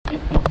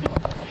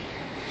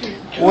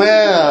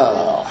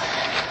Well,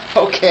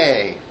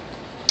 okay.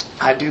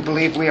 I do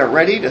believe we are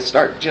ready to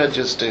start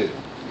Judges 2.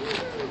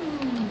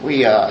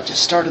 We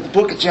just started the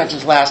book of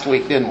Judges last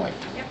week, didn't we?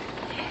 Yep.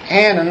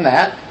 And in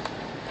that,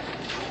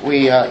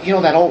 we,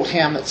 that old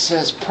hymn that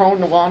says, "Prone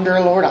to wander,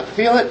 Lord, I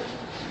feel it.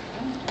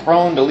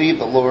 Prone to leave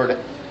the Lord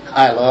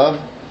I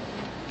love."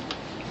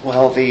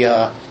 Well,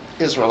 the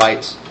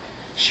Israelites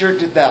sure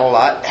did that a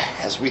lot,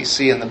 as we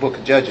see in the book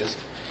of Judges.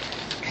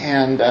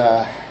 And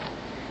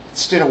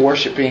instead of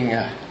worshiping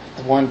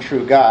the one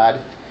true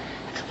God,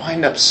 they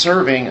wind up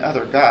serving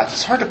other gods.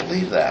 It's hard to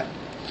believe that.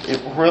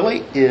 It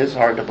really is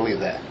hard to believe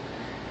that.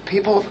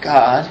 People of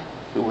God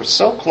who were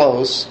so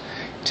close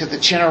to the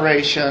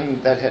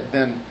generation that had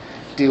been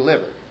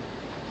delivered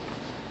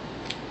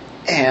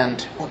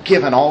and were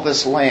given all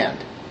this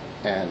land.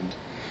 And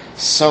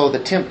so the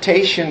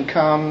temptation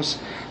comes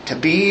to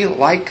be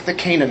like the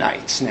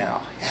Canaanites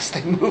now. As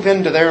they move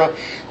into their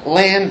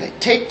land, they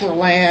take their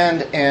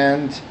land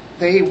and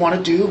they want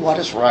to do what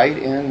is right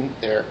in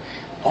their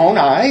own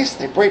eyes.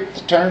 They break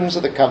the terms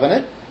of the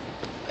covenant.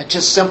 It's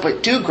just simply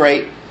too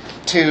great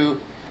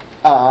to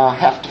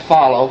have to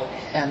follow.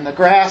 And the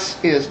grass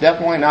is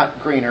definitely not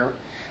greener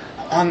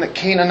on the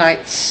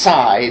Canaanite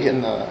side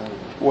in the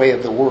way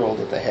of the world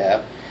that they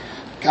have.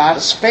 God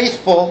is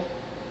faithful.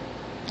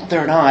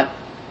 They're not,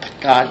 but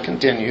God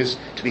continues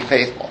to be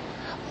faithful.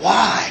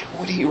 Why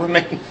would He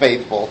remain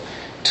faithful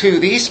to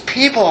these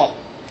people?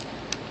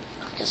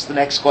 I guess the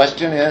next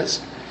question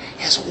is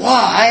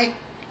why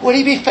would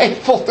He be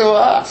faithful to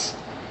us?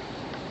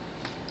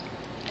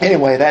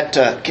 Anyway, that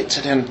gets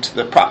it into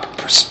the proper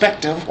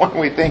perspective when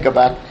we think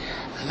about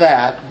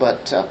that.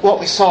 But what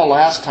we saw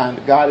last time,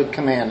 that God had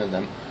commanded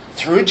them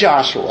through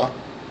Joshua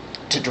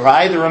to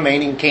drive the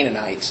remaining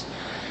Canaanites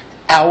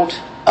out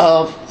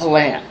of the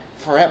land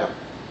forever.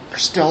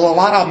 There's still a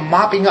lot of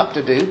mopping up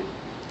to do.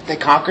 They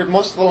conquered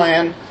most of the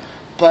land,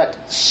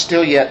 but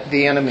still yet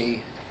the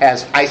enemy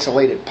has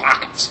isolated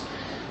pockets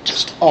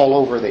just all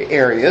over the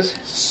areas.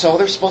 So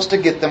they're supposed to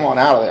get them on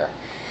out of there.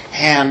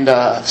 And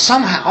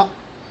somehow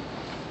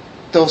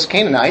those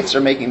Canaanites are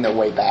making their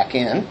way back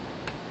in,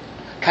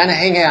 kind of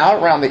hanging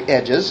out around the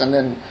edges and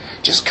then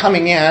just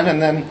coming in.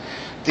 And then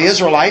the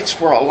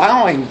Israelites were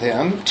allowing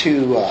them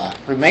to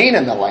remain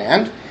in the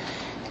land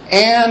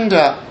and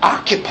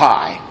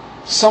occupy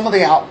some of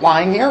the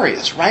outlying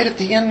areas right at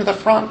the end of the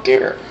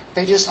frontier.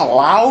 They just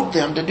allowed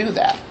them to do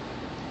that.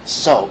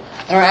 So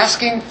they're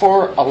asking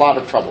for a lot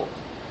of trouble.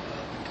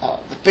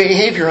 The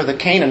behavior of the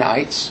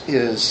Canaanites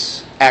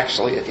is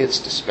actually, it's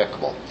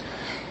despicable.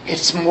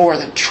 It's more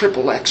than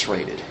triple X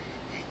rated.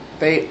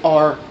 They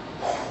are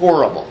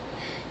horrible,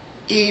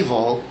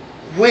 evil,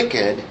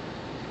 wicked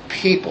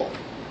people.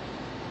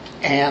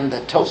 And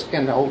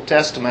in the Old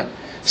Testament,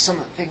 some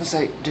of the things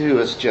they do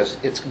is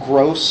just, it's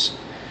gross.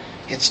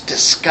 It's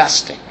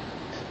disgusting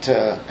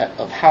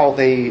of how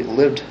they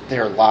lived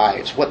their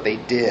lives, what they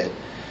did.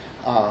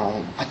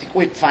 I think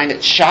we'd find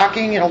it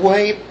shocking in a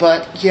way,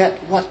 but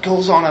yet what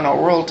goes on in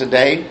our world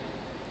today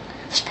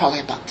is probably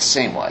about the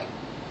same way.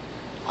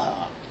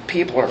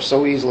 People are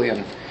so easily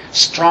and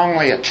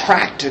strongly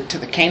attracted to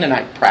the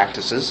Canaanite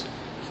practices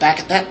back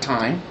at that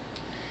time,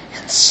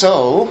 and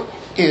so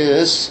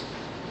is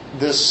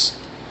this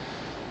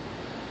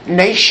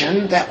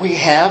nation that we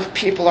have.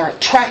 People are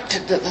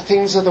attracted to the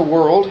things of the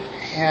world,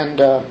 and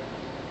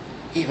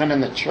even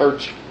in the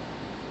church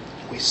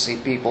we see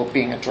people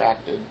being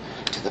attracted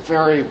to the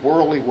very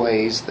worldly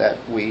ways that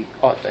we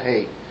ought to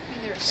hate.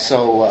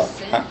 So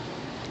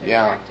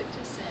attracted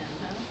to sin,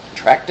 huh?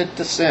 Attracted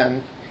to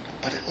sin,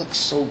 but it looks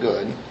so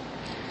good.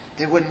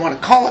 They wouldn't want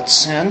to call it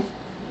sin,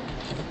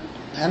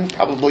 and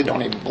probably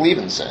don't even believe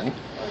in sin.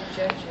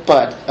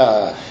 But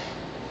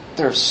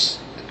there's,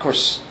 of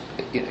course,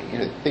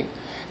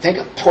 think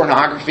of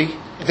pornography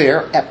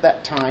there at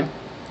that time.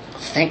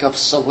 Think of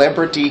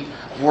celebrity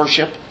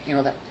worship.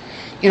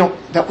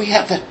 That we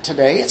have that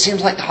today. It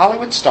seems like the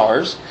Hollywood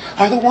stars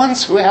are the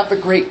ones who have the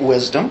great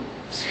wisdom,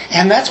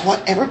 and that's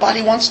what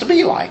everybody wants to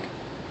be like.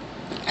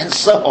 And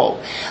so,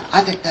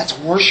 I think that's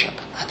worship.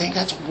 I think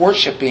that's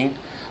worshiping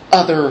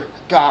other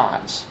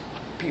gods.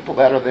 People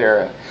that are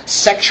there.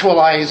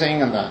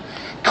 Sexualizing and the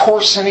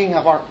coarsening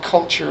of our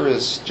culture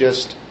is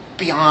just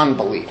beyond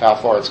belief how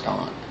far it's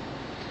gone.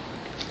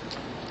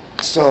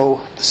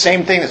 So, the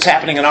same thing that's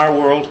happening in our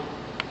world,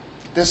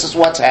 this is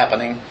what's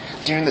happening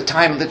during the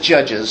time of the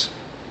Judges,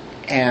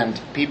 and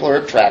people are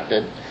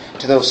attracted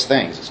to those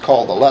things. It's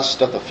called the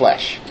lust of the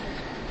flesh.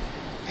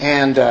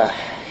 And,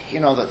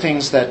 the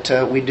things that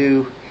we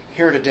do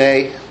here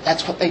today,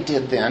 that's what they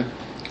did then.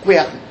 We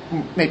have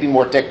maybe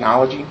more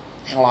technology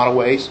in a lot of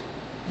ways.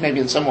 Maybe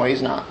in some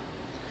ways not.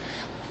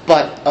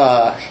 But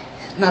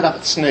none of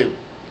it's new.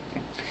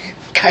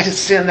 The kind of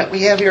sin that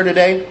we have here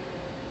today,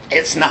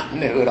 it's not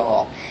new at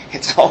all.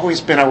 It's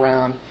always been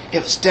around.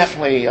 It was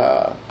definitely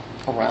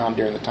around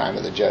during the time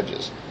of the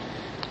Judges.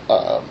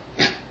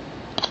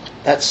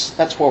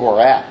 That's where we're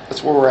at.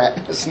 That's where we're at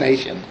in this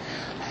nation.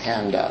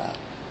 And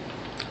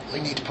we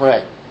need to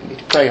pray. We need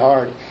to pray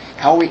hard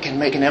how we can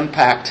make an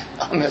impact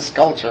on this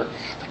culture.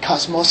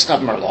 because most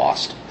of them are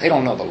lost. They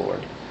don't know the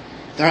Lord.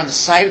 They're on the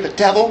side of the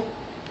devil.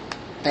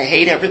 They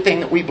hate everything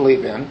that we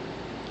believe in.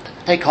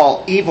 They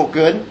call evil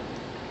good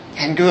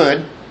and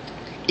good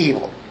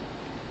evil.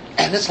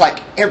 And it's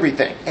like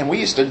everything. And we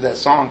used to do that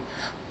song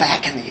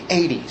back in the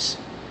 80s.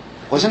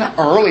 Wasn't it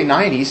early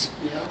 90s?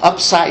 Yeah.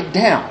 Upside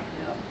Down.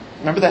 Yeah.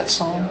 Remember that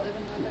song?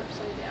 Living on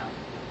upside down.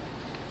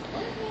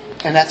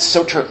 And that's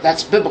so true.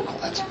 That's biblical.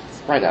 That's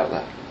right out of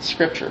the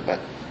scripture.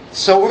 But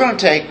so we're going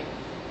to take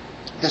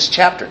this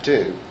chapter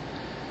 2.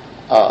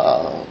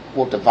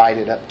 We'll divide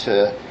it up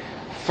to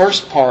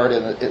first part,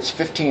 and it's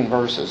 15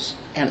 verses,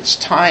 and it's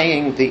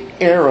tying the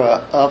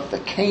era of the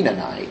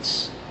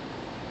Canaanites,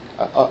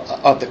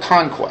 of the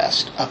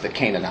conquest of the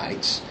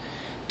Canaanites,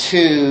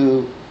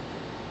 to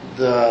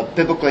the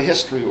biblical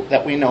history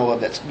that we know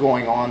of that's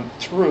going on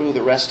through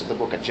the rest of the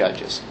book of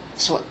Judges.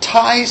 So it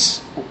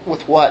ties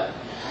with what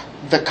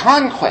the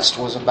conquest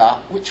was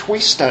about, which we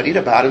studied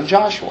about in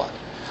Joshua,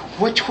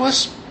 which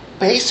was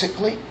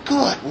basically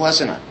good,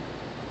 wasn't it?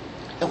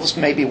 It was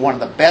maybe one of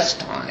the best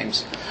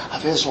times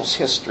of Israel's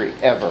history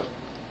ever.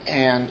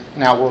 And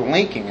now we're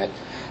linking it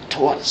to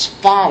what's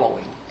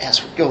following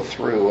as we go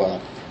through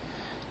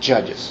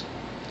Judges.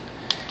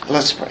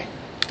 Let's pray.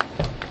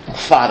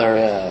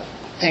 Father,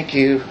 thank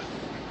you.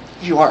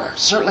 You are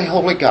certainly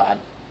holy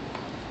God.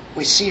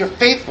 We see your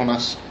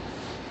faithfulness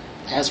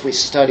as we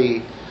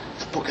study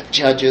the book of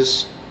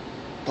Judges,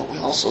 but we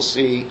also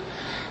see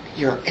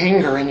your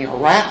anger and your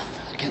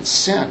wrath against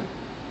sin,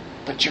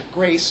 but your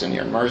grace and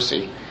your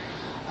mercy.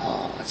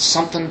 It's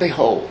something to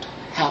behold,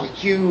 how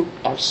you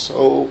are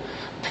so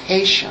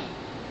patient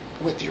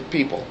with your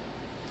people.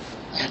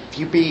 If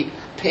you be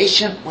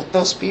patient with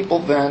those people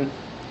then,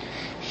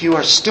 you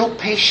are still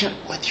patient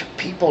with your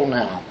people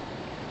now.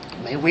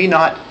 May we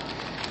not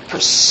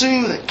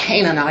pursue the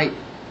Canaanite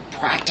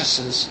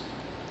practices,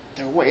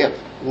 their way of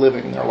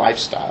living, their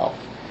lifestyle,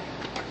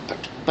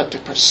 but to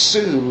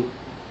pursue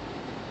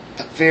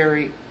the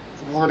very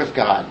Word of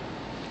God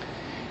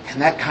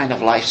and that kind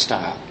of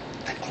lifestyle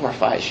that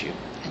glorifies you.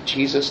 In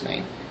Jesus'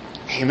 name,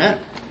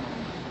 amen.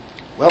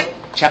 Well,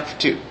 chapter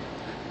 2.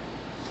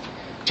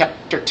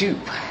 Chapter 2.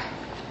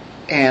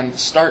 And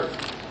start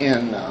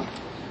in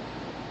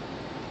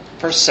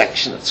first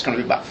section. It's going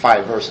to be about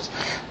 5 verses.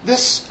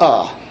 This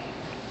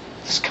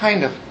is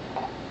kind of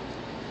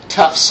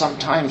tough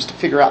sometimes to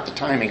figure out the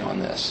timing on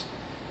this.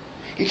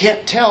 You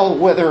can't tell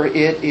whether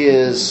it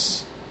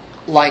is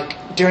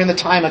like during the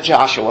time of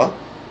Joshua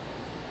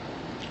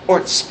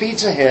or it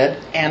speeds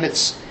ahead and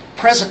it's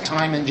present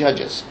time in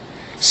Judges.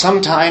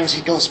 Sometimes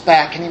he goes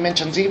back and he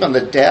mentions even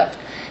the death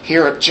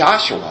here of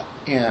Joshua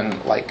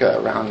in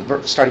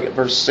around starting at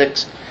verse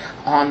 6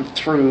 on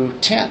through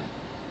 10.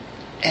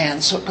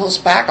 And so it goes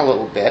back a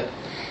little bit,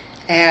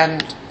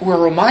 and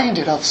we're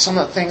reminded of some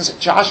of the things that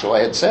Joshua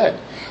had said.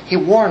 He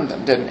warned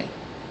them, didn't he?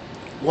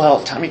 Well,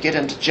 by the time you get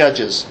into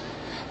Judges,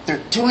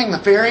 they're doing the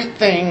very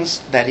things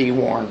that he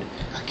warned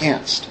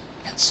against.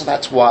 And so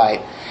that's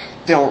why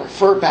they'll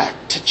refer back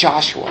to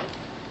Joshua,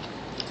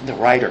 the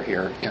writer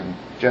here in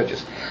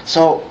Judges.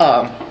 So,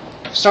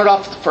 start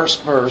off with the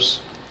first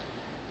verse.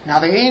 Now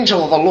the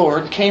angel of the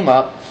Lord came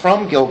up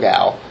from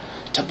Gilgal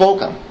to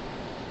Bochum.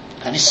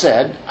 And he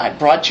said, I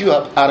brought you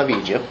up out of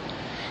Egypt,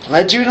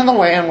 led you into the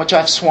land which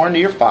I've sworn to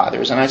your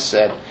fathers. And I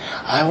said,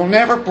 I will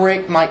never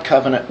break my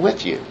covenant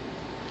with you.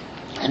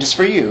 And as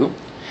for you,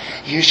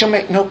 you shall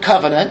make no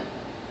covenant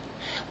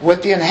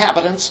with the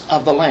inhabitants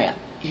of the land.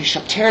 You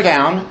shall tear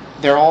down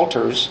their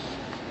altars.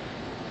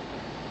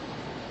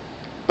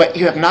 But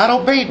you have not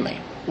obeyed me.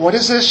 What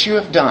is this you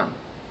have done?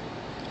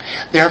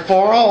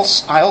 Therefore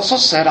I also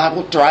said, I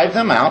will drive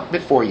them out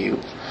before you,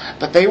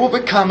 but they will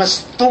become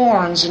as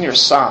thorns in your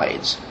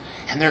sides,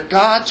 and their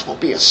gods will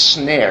be a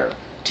snare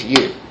to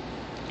you.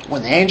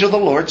 When the angel of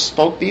the Lord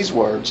spoke these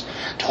words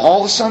to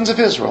all the sons of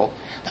Israel,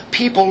 the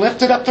people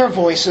lifted up their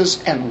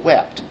voices and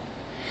wept.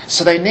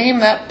 So they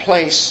named that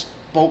place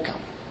Bochum,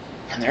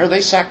 and there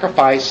they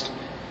sacrificed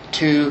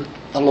to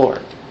the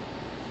Lord.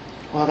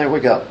 Well, there we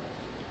go.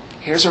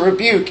 Here's a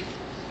rebuke.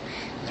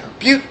 The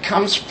rebuke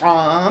comes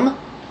from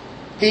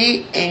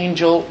the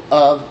angel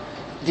of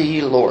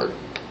the Lord.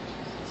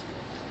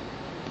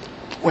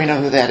 We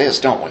know who that is,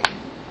 don't we?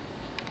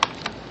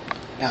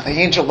 Now, the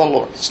angel of the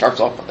Lord starts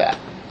off with that,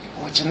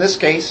 which in this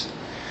case,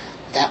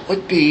 that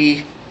would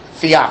be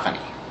theophany.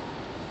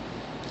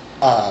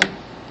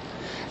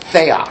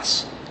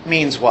 Theos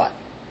means what?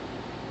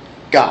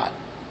 God.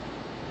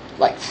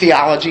 Like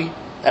theology,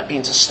 that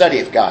means a study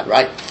of God,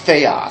 right?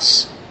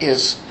 Theos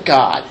is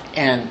God,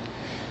 and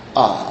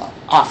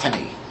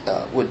ophany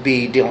would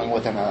be dealing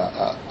with an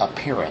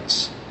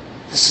appearance.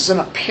 This is an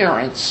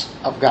appearance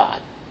of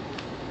God,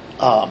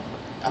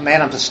 a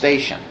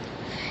manifestation.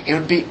 It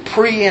would be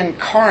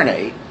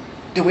pre-incarnate.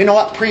 Do we know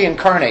what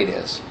pre-incarnate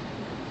is?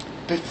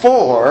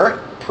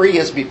 Pre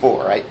is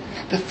before, right?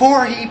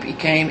 Before he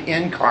became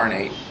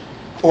incarnate,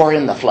 or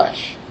in the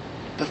flesh.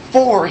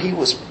 Before he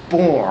was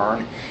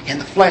born in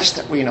the flesh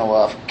that we know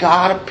of,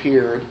 God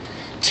appeared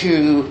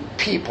to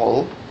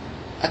people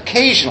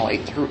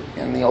occasionally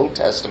in the Old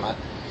Testament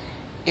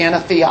in a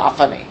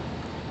theophany.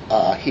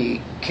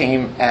 He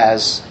came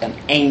as an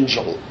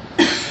angel,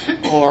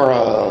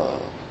 or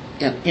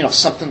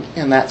something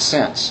in that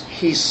sense.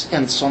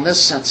 So in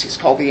this sense, he's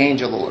called the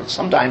angel of the Lord.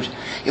 Sometimes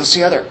you'll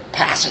see other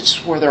passages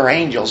where there are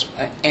angels,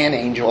 an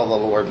angel of the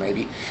Lord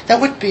maybe.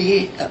 That would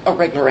be a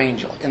regular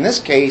angel. In this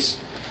case,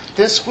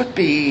 this would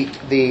be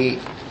the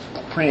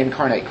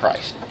pre-incarnate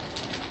Christ.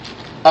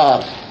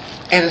 And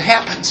it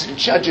happens in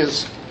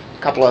Judges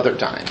a couple other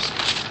times.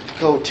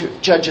 Go to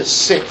Judges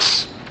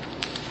 6,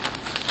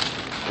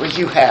 where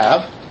you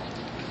have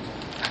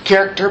a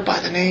character by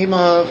the name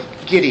of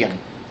Gideon.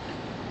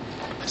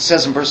 It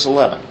says in verse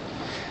 11,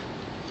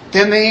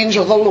 "Then the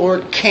angel of the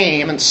Lord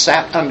came and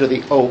sat under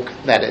the oak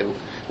that it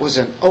was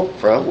in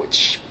Ophrah,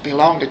 which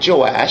belonged to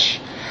Joash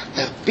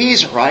the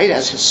Bezerite,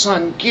 as his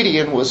son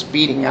Gideon was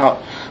beating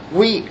out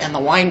wheat in the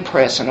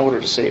winepress in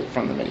order to save it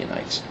from the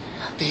Midianites.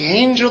 The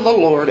angel of the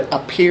Lord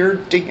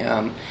appeared to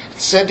him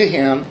and said to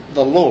him,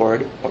 'The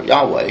Lord,'" or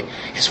Yahweh,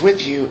 "'is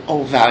with you,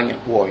 O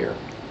valiant warrior.'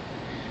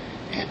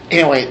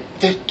 Anyway,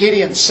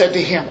 Gideon said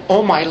to him,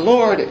 'Oh my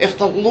Lord, if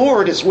the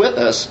Lord is with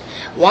us,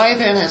 why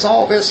then has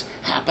all this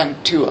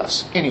happened to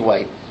us?'"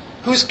 Anyway,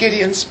 who's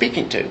Gideon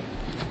speaking to?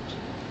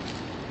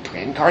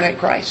 Pre-incarnate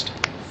Christ.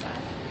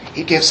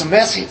 He gives a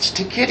message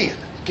to Gideon.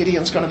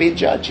 Gideon's going to be a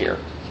judge here.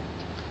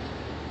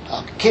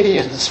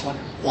 Gideon is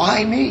wondering,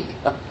 why me?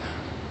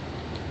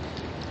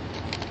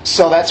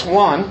 So that's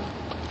one.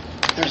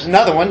 There's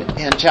another one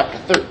in chapter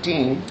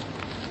 13.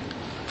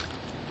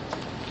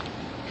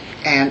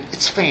 And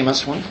it's a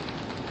famous one.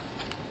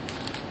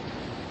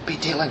 Be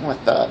dealing with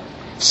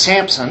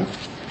Samson.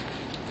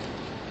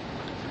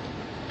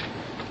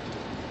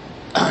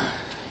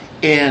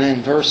 And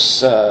in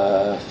verse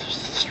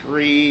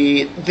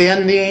 3,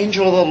 "Then the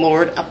angel of the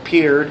Lord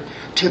appeared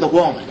to the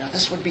woman." Now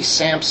this would be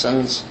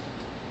Samson's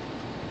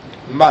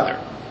mother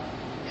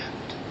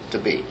to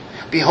be.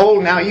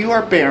 "Behold, now you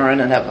are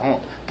barren and have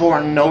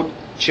borne no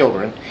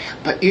children,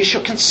 but you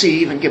shall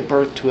conceive and give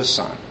birth to a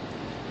son."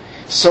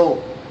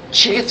 So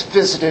she gets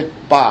visited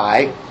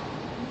by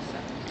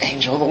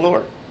angel of the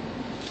Lord.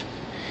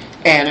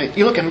 And if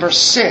you look in verse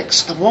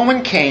 6, "The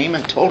woman came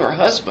and told her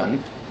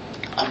husband,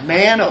 'A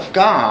man of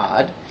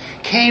God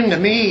came to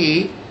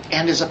me,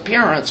 and his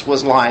appearance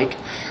was like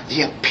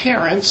the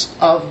appearance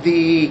of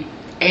the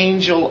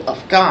angel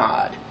of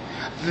God.'"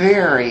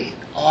 Very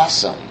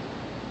awesome.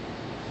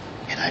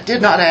 "And I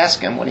did not ask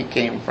him when he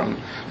came from,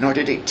 nor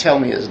did he tell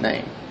me his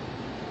name."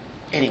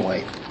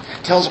 Anyway,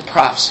 tells a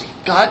prophecy.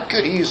 God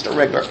could have used a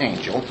regular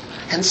angel,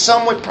 and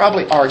some would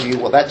probably argue,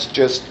 well, that's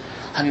just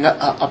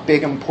a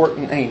big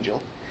important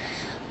angel.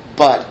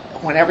 But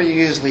whenever you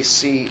usually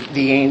see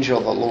the angel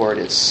of the Lord,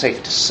 it's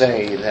safe to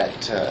say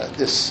that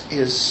this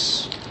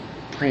is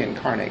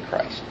pre-incarnate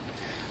Christ.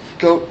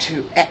 Go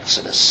to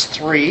Exodus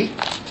 3.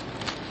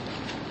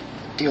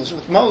 It deals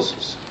with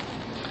Moses.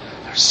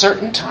 There are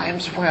certain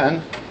times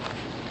when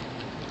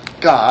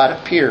God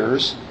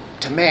appears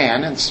to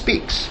man and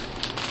speaks.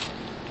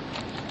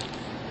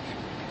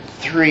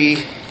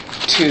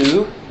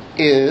 3:2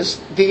 is,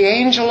 "The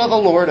angel of the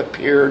Lord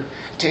appeared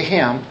to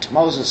him," to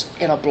Moses,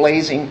 "in a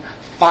blazing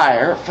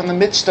fire from the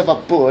midst of a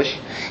bush.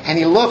 And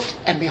he looked,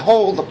 and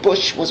behold, the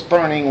bush was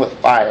burning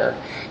with fire,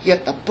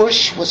 yet the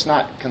bush was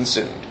not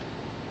consumed."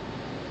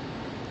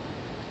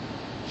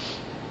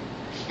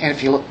 And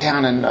if you look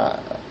down in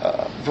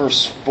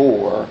verse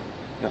 4,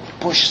 the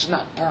bush is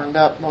not burned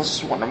up.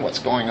 Moses is wondering what's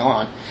going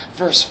on.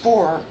 Verse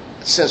 4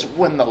 says,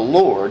 "When the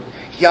Lord,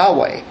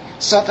 Yahweh,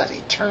 saw that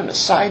he turned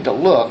aside to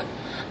look,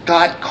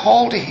 God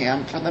called to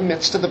him from the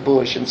midst of the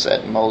bush and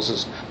said,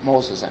 'Moses,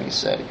 Moses,' and he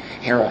said,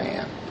 'Here I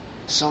am.'"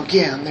 So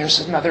again, there's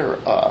another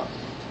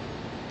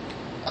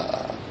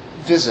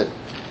visit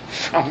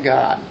from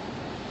God.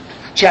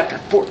 Chapter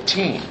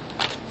 14,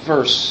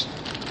 verse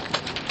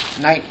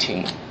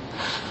 19.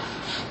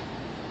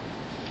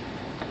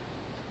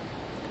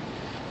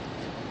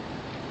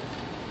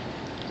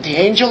 "The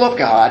angel of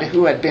God,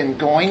 who had been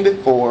going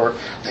before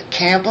the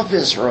camp of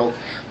Israel,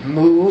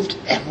 moved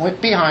and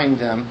went behind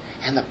them,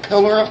 and the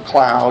pillar of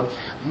cloud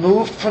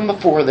moved from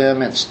before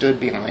them and stood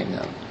behind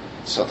them.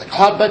 So the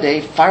cloud by day,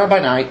 fire by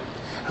night."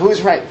 Who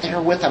is right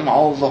there with them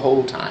all the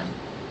whole time?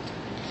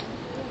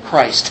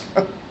 Christ.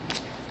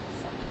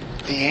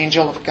 The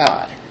angel of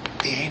God.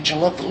 The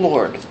angel of the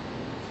Lord.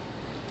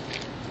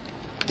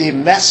 The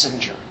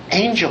messenger.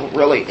 Angel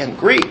really in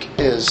Greek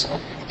is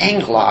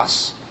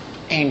angelos.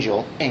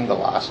 Angel,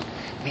 angelos,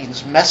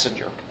 means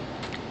messenger.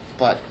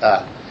 But,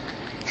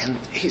 and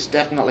he's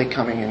definitely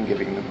coming and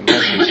giving them a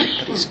message,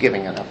 but he's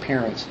giving an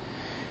appearance,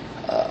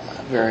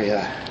 very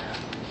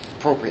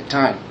appropriate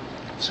time.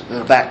 So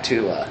go back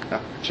to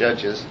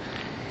Judges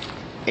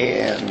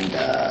and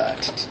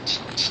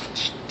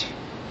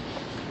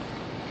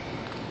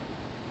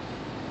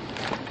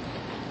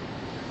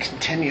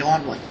continue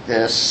on with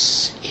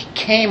this. "He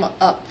came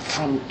up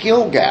from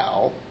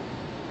Gilgal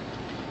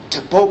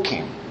to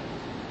Bochim."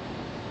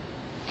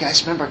 You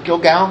guys remember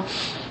Gilgal?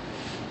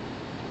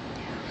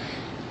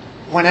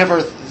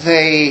 Whenever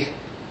they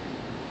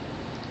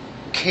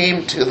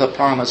came to the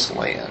promised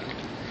land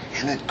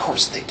And then, of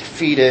course, they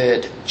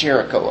defeated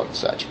Jericho and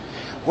such.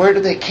 Where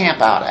did they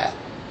camp out at?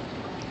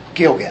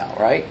 Gilgal,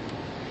 right?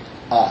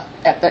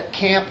 At that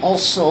camp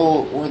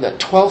also were the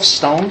 12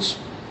 stones.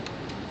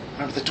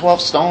 Remember the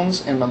 12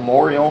 stones in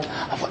memorial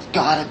of what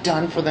God had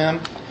done for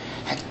them?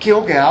 At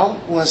Gilgal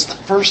was the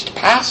first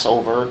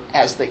Passover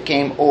as they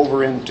came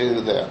over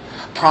into the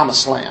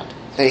Promised Land.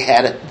 They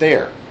had it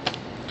there.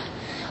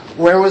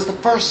 Where was the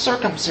first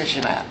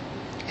circumcision at?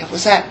 It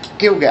was at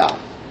Gilgal.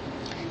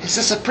 Is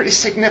this a pretty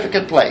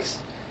significant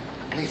place?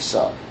 I believe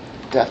so,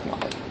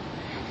 definitely.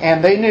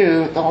 And they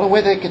knew the only way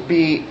they could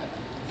be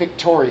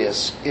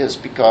victorious is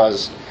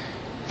because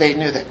they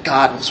knew that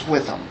God was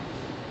with them.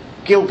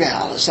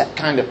 Gilgal is that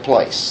kind of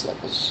place.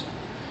 That was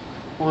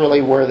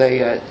really where they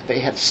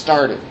had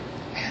started.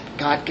 And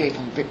God gave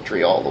them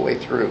victory all the way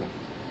through.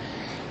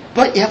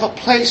 But you have a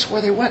place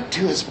where they went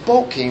to is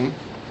Bochim.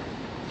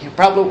 You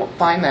probably won't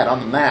find that on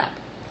the map.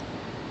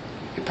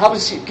 You probably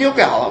see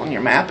Gilgal on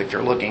your map if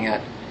you're looking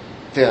at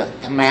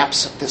the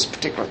maps of this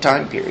particular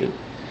time period.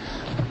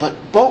 But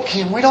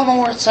Bochim, we don't know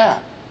where it's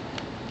at.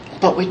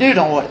 But we do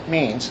know what it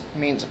means. It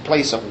means a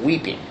place of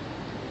weeping.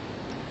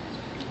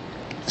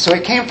 So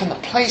he came from the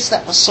place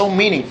that was so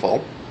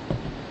meaningful,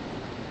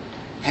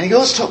 and he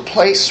goes to a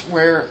place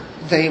where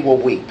they will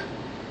weep.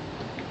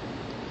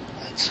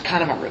 It's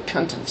kind of a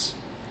repentance.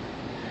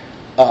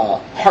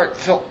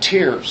 Heartfelt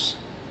tears.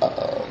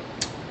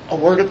 A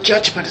word of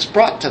judgment is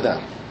brought to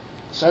them.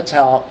 So that's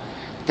how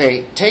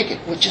they take it,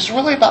 which is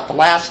really about the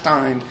last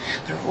time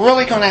they're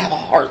really going to have a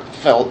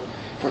heartfelt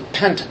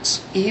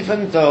repentance,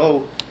 even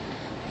though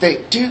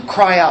they do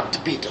cry out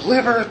to be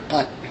delivered,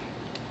 but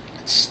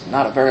it's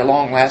not a very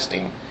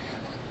long-lasting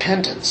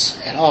repentance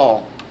at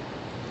all.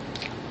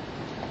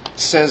 It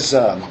says,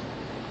 and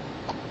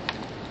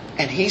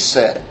he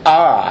said,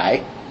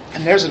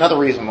 and there's another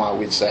reason why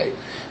we'd say,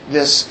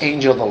 this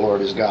angel of the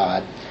Lord is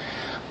God.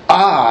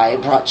 I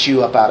brought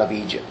you up out of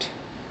Egypt.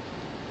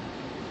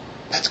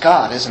 That's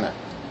God, isn't it?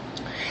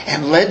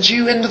 And led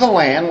you into the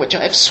land which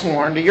I have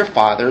sworn to your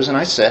fathers, and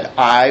I said,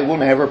 I will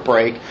never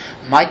break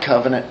my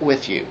covenant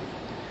with you.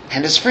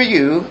 And as for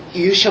you,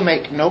 you shall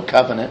make no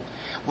covenant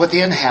with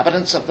the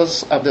inhabitants of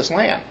this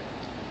land.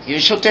 You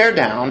shall tear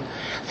down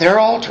their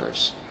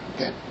altars.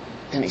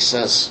 And he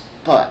says,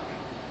 but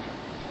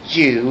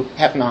you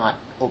have not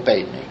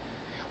obeyed me.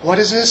 What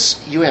is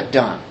this you have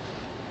done?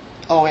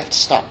 Oh, we have to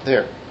stop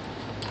there.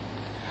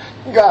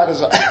 God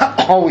is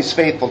always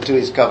faithful to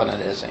his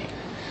covenant, isn't he?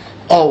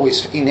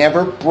 Always. He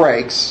never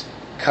breaks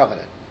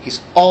covenant.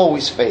 He's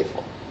always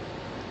faithful.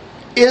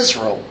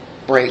 Israel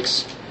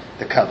breaks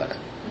the covenant.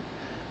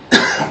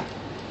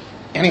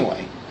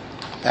 Anyway,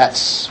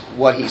 that's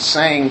what he's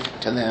saying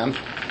to them.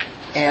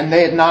 And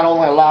they had not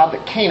only allowed the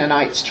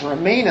Canaanites to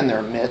remain in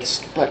their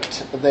midst,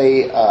 but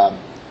they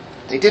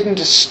didn't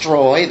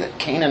destroy the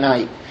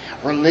Canaanite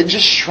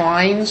religious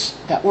shrines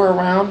that were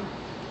around.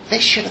 They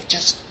should have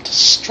just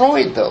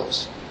destroyed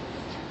those.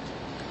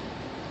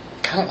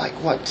 Kind of like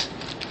what?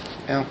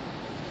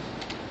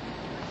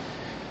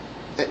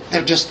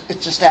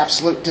 It's just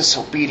absolute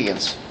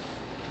disobedience.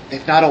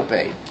 They've not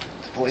obeyed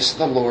the voice of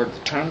the Lord, the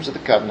terms of the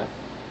covenant.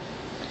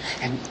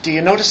 And do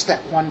you notice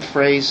that one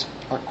phrase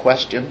or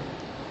question?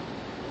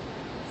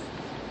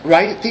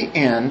 Right at the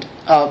end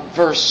of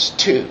verse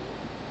 2.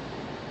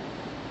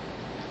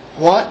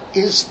 What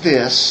is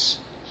this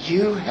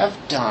you have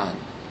done?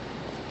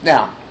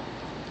 Now,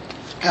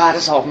 God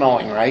is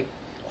all-knowing, right?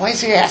 Why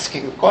is he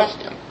asking the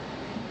question?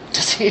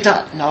 Does he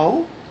not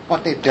know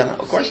what they've done?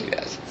 Of course he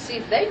does. See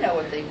if they know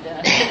what they've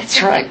done.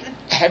 That's right.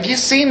 Have you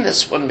seen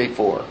this one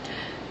before?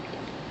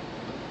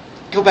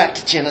 Go back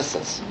to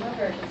Genesis.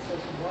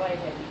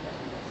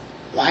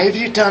 Why have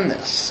you done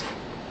this?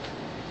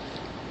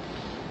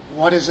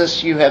 What is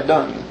this you have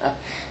done?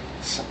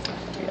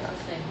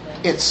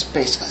 It's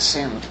basically the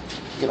same,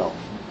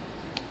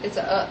 It's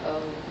a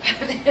uh-oh.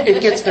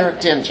 It gets their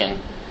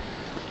attention.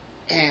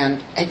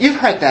 And you've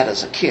heard that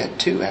as a kid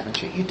too,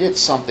 haven't you? You did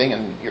something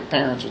and your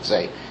parents would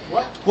say,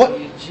 What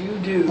did you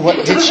do?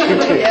 What did you do?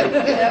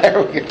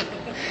 There we go.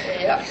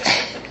 Yep.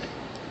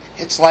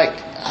 It's like,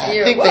 I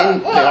think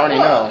they already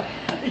know.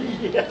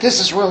 Yeah. This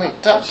is really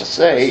tough to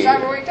say.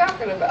 What are we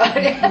talking about?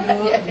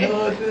 Nothing.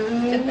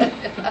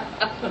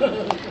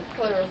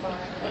 Clarify.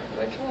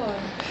 Which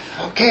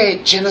one?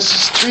 Okay,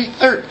 Genesis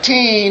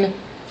 3:13.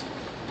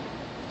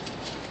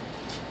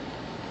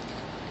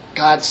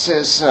 God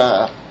says,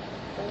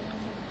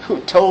 who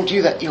told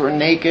you that you were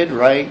naked,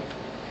 right?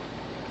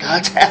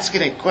 God's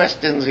asking it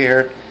questions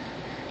here.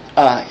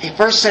 He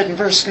first said in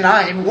verse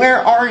 9, where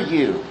are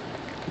you?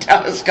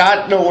 Now, does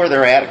God know where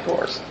they're at, of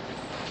course?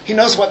 He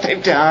knows what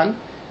they've done.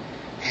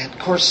 And, of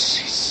course,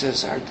 he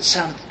says, I heard the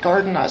sound of the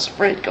garden. I was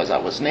afraid because I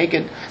was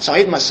naked, so I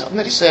hid myself. And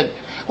then he said,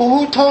 well,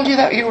 who told you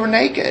that you were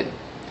naked?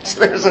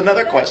 So there's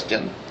another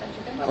question,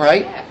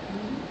 right?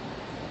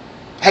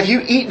 Have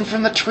you eaten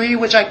from the tree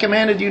which I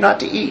commanded you not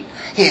to eat?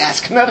 He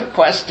asked another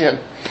question.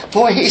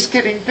 Boy, he's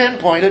getting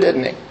pinpointed,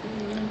 isn't he?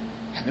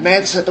 And the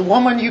man said, the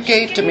woman you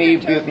gave to me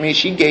with me,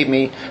 she gave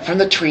me from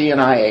the tree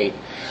and I ate.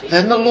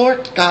 Then the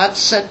Lord God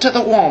said to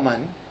the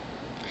woman,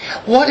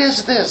 What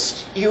is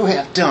this you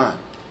have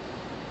done?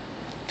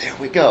 There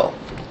we go.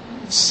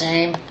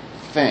 Same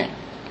thing.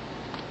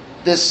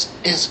 This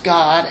is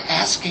God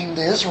asking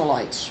the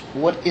Israelites,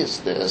 what is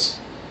this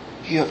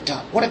you have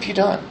done? What have you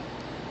done?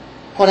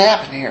 What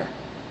happened here?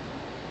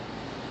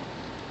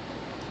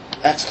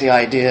 That's the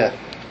idea.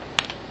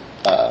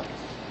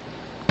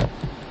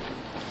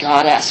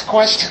 God asks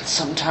questions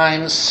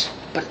sometimes,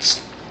 but it's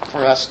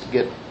for us to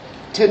get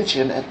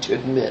attention and to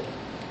admit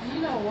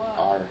You know what?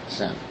 our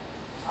sin.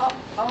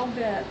 I'll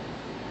bet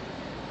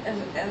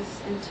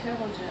as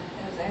intelligent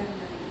as Adam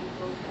and Eve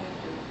both have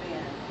to have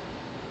been,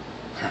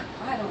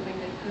 I don't think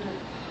they could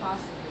have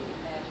possibly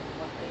imagined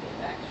what they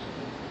have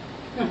actually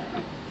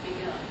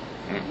begun.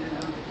 You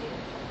know,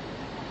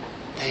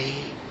 They,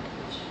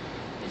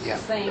 it's Yeah.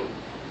 the same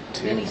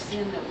with any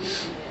sin that we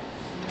commit.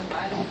 You know,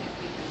 I don't think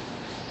we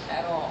can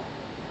at all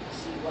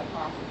see what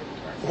harm we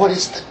do to ourselves. what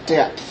is the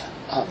depth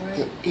of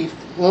the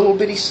little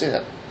bitty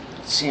sin?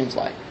 It seems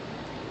like.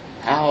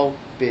 How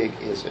big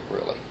is it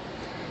really?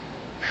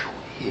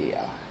 Whew,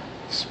 yeah.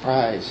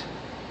 Surprise.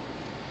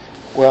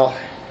 Well,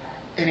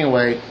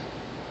 anyway,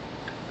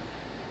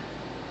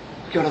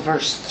 go to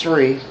verse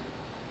 3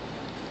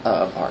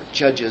 of our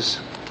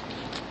Judges.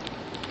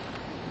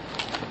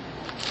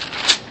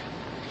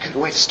 Good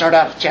way to start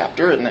out a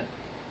chapter, isn't it?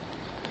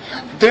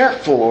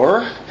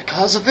 Therefore,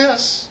 because of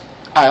this,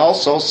 I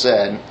also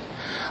said,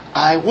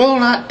 I will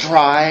not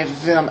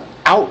drive them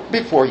out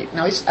before you.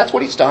 Now, that's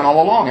what he's done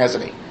all along,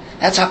 hasn't he?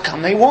 That's how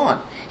come they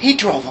won. He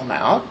drove them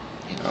out.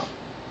 You know,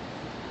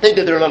 they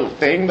did their little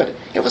thing, but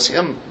it was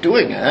him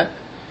doing it.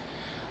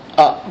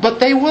 But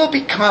they will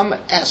become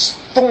as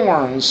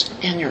thorns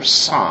in your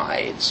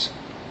sides,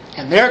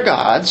 and their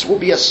gods will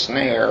be a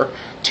snare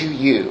to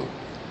you.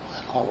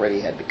 Well, it already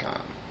had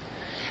become.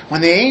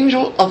 When the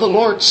angel of the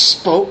Lord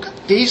spoke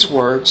these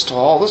words to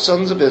all the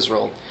sons of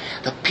Israel,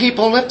 the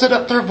people lifted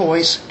up their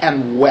voice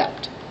and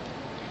wept.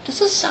 Does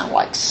this sound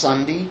like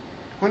Sunday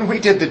when we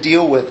did the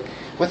deal with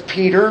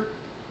Peter?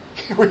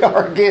 Here we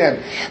are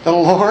again. The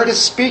Lord is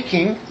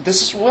speaking.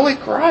 This is really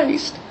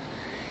Christ.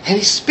 And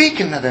he's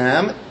speaking to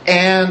them,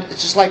 and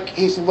it's just like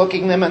he's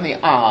looking them in the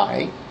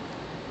eye.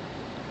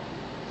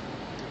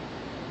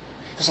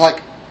 It's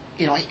like,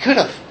 he could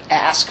have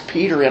asked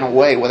Peter in a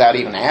way without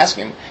even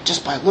asking him,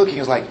 just by looking.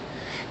 It's like,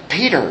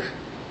 Peter,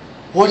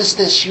 what is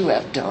this you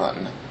have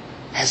done?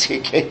 As he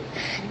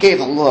gave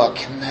a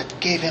look, and that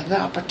gave him the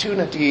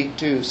opportunity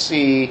to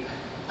see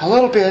a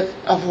little bit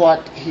of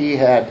what he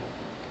had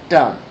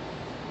done.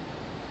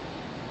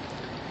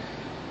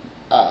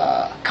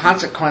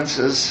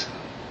 Consequences.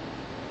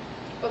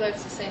 Well,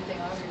 that's the same thing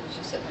Audrey was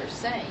just sitting there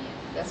saying.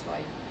 That's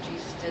why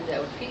Jesus did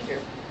that with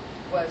Peter,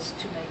 was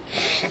to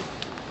make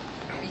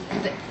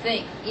people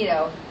think,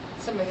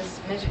 somebody was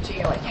mentioned to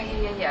you, like,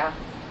 yeah.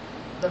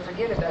 They'll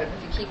forget about it,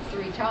 but if you keep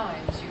 3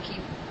 times, you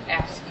keep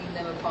asking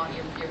them upon,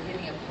 you're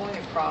getting a point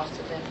across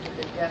to them to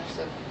the depths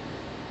of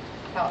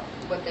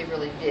what they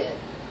really did,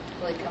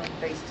 really coming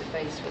face to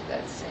face with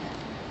that sin,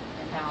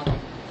 and how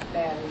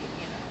badly,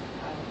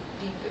 how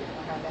deep it,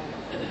 how bad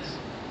it was.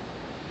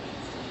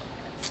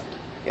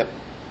 Yep.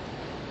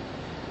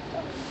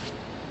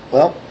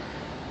 Well,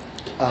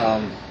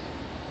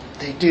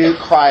 they do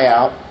cry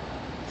out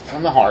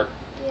from the heart.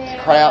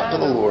 Yeah, Cry out to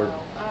the I don't Lord.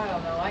 know. I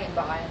don't know. I ain't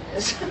buying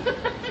this.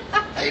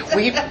 They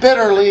weep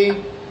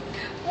bitterly.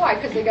 Why?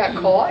 Because they got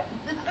caught?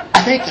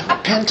 I think the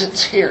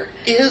repentance here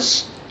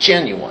is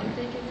genuine. I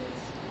think it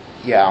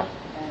is. Yeah.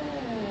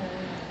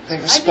 They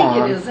I respond.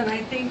 think it is, and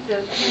I think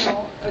that,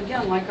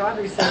 again, like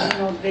Audrey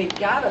said, they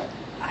got an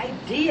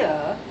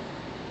idea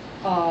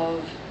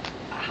of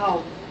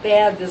how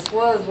bad this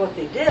was, what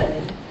they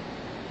did,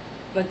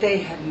 but they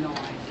had no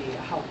idea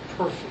how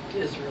perfect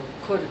Israel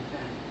could have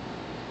been,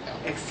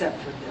 except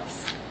for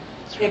this.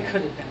 It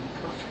could have been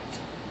perfect.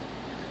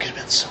 It could have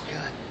been so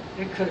good.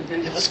 It could have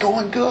been. It was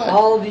going good.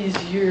 All these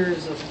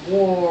years of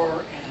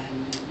war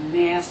and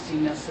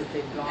nastiness that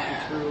they've gone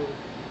through.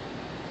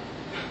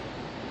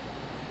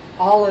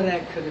 All of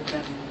that could have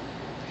been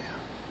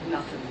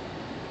nothing.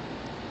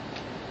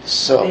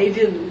 So They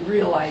didn't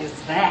realize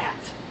that,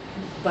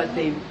 but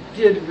they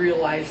did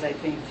realize, I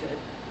think, that,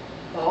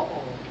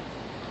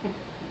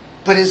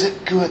 but is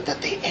it good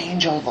that the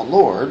angel of the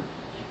Lord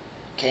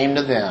came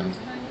to them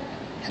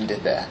and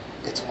did that?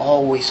 It's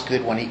always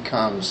good when he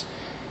comes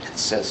and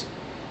says,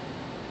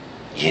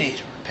 you need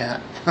to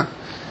repent.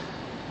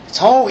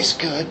 It's always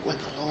good when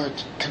the Lord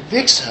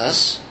convicts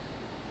us.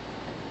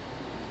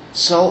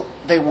 So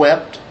they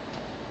wept.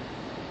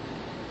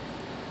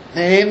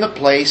 They named the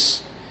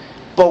place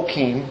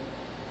Bochim,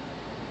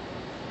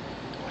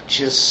 which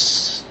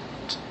is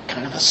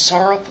kind of a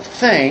sorrowful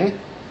thing,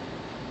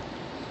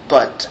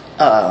 but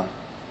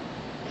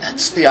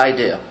that's the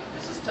idea.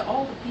 This is to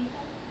all the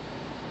people.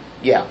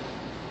 Yeah.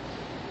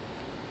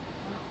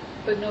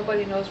 But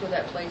nobody knows where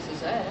that place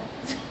is at.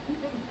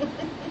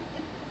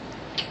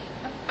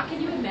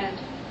 Can you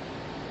imagine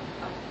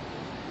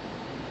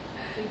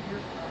a figure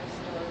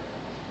Christ or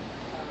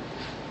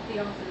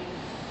theophany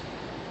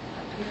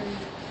appearing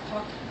to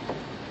talk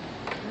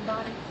to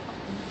everybody?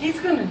 He's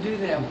going to do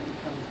that when he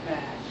comes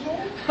back.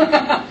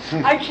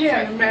 I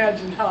can't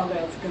imagine how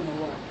that's going to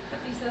work.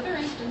 But these other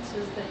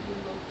instances that you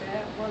looked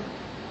at,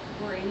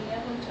 were any of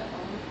them to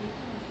own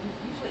people?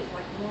 Usually it's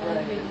like more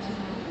Right. to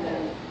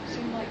people.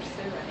 Seemed like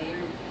Sarah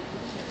Abraham.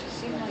 It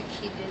seemed like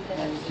he did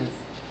that.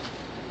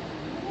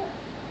 Yeah.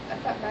 I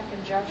thought back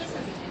in Joshua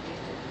he did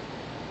it.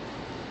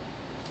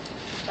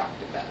 He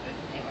talked about it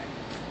anyway.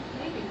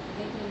 Maybe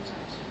in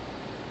times.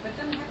 But it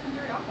doesn't happen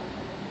very often.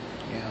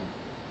 Yeah.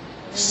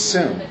 And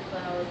Soon. the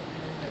cloud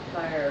and the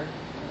fire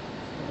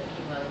when they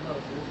came out of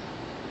Moses.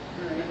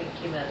 I mean,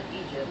 came out of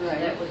Egypt. Right.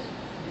 That was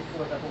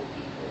before the whole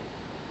people.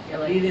 Yeah,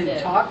 like He you didn't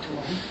said. talk to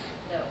him.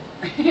 No.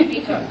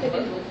 He talked They to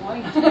didn't them. look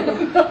like to.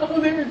 No,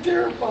 they were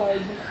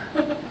terrified.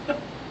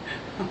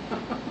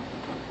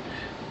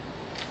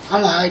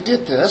 Well, I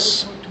did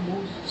this, Talk to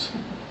Moses.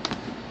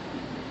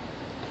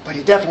 but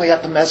he definitely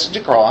got the message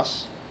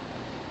across.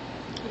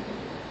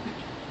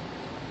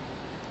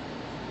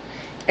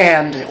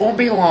 And it won't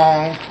be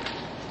long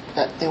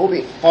that they will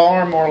be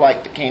far more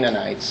like the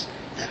Canaanites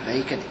than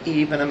they can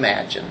even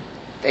imagine.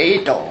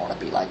 They don't want to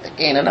be like the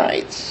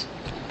Canaanites,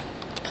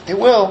 but they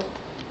will.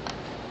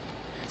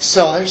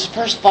 So there's the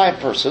first 5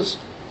 verses.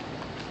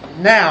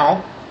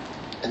 Now,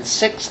 in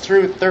 6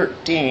 through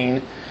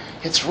 13,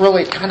 it's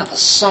really kind of a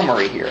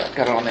summary here. I've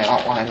got it on the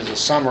outline as a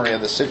summary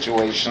of the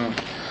situation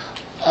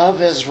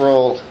of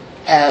Israel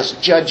as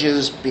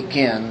Judges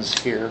begins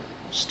here,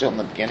 still in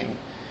the beginning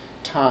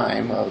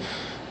time of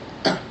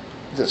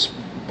this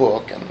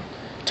book and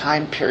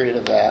time period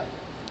of that.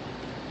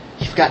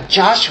 You've got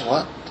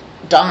Joshua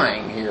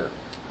dying here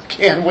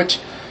again, which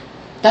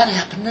that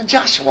happened in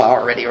Joshua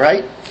already,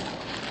 right?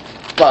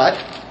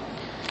 But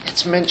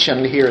it's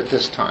mentioned here at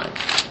this time.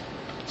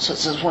 So it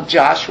says when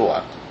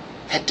Joshua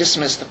had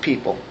dismissed the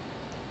people,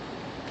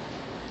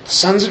 the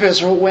sons of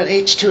Israel went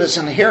each to his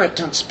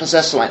inheritance,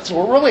 possessed the land. So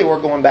we're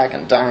going back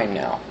in time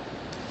now.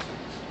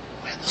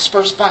 Those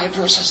first 5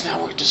 verses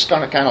now we're just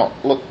going to kind of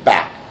look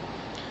back.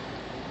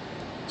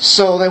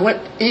 So they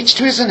went each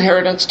to his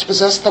inheritance to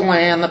possess the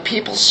land. The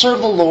people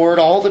served the Lord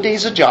all the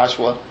days of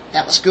Joshua.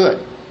 That was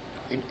good.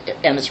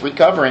 And it's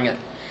recovering it.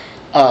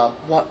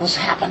 What was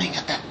happening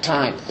at that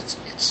time.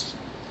 It's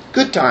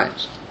good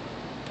times.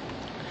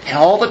 And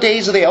all the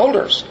days of the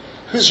elders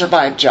who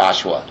survived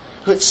Joshua,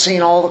 who had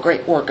seen all the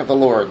great work of the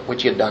Lord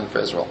which he had done for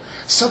Israel.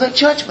 So the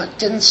judgment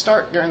didn't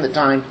start during the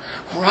time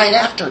right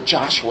after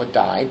Joshua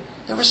died.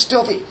 There were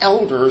still the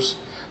elders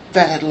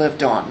that had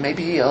lived on.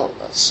 Maybe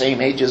the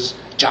same age as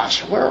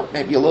Joshua, or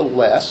maybe a little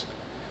less.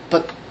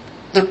 But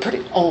they're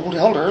pretty old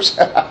elders.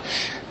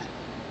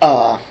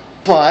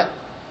 But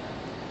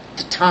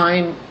the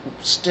time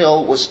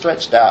still was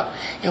stretched out.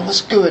 It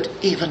was good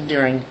even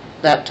during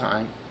that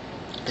time.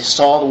 They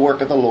saw the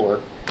work of the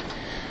Lord.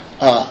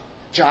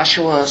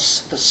 Joshua,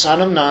 the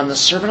son of Nun, the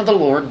servant of the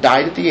Lord,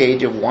 died at the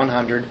age of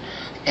 110.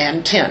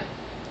 And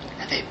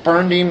they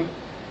burned him.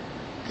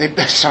 They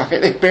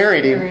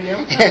buried him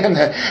in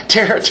the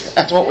territory.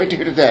 That's what we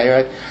do today,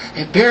 right?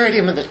 They buried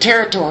him in the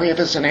territory of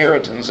his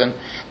inheritance in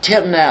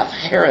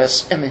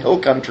Timnath-Heres in the hill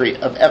country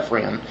of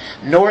Ephraim,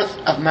 north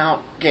of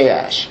Mount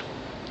Gaash.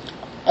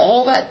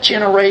 All that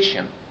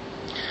generation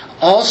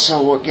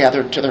also were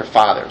gathered to their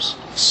fathers.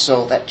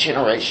 So that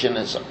generation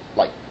is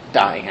like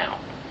dying out.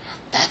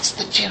 That's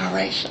the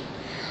generation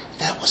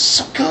that was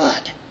so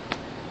good.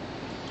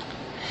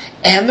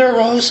 And there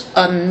rose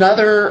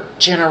another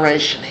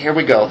generation. Here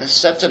we go. This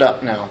sets it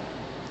up now.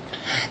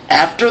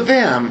 After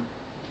them,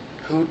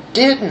 who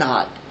did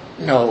not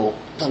know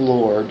the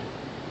Lord,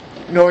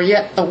 nor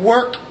yet the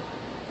work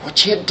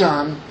which he had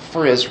done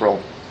for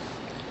Israel.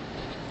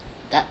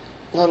 That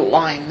little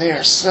line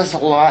there says a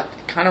lot.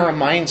 It kind of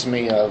reminds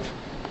me of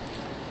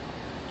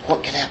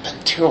what could happen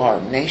to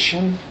our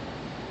nation.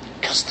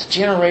 Because the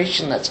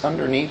generation that's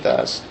underneath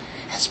us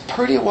has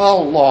pretty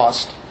well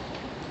lost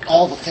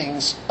all the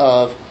things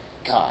of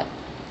God.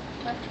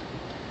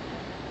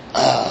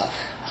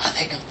 I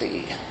think of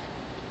the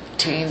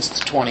teens,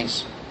 the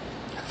 20s,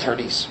 the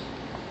 30s.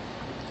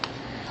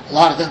 A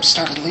lot of them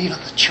started leaving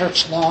the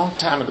church a long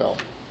time ago.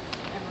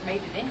 Never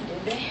made it in,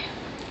 did they?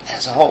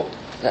 As a whole.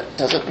 That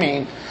doesn't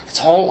mean it's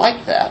all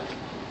like that.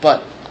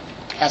 But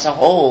as a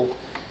whole,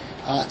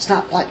 it's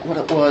not like what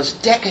it was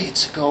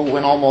decades ago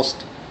when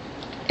almost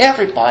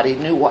everybody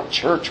knew what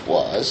church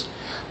was,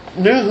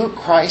 knew who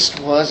Christ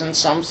was in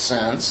some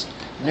sense,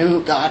 knew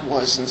who God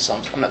was in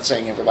some. I'm not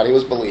saying everybody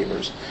was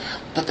believers,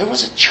 but there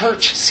was a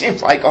church. It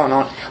seems like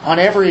on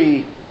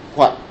every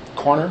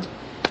corner.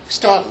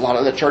 Still have a lot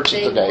of the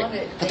churches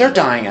today, but they're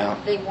dying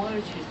out. They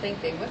wanted you to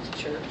think they went to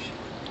church.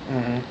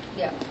 Mm-hmm.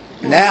 Yeah.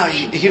 Now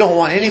you don't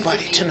want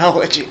anybody to know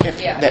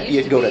that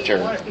you'd go to church.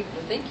 You wanted people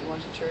to think you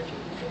went to church,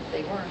 even if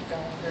they weren't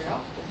going very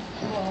often.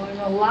 Well, and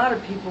a lot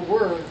of people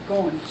were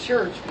going to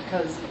church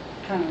because it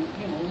kind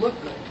of,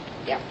 looked good.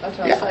 Yeah, that's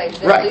what I'm saying.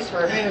 Right. At least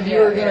for, And if you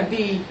were going to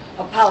be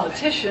a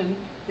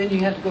politician, then you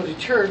had to go to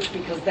church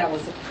because that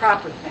was the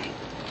proper thing.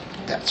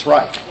 That's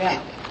right.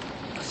 Yeah.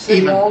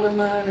 City Even-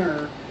 alderman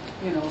or,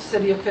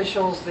 city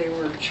officials, they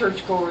were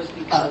churchgoers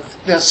because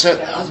That's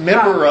that was a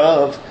member proper.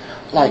 of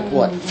like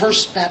what,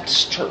 First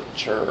Baptist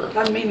Church or...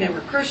 Doesn't mean they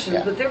were Christians,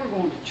 Yeah. but they were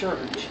going to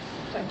church.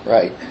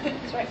 Right.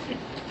 That's right.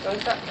 So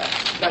it's not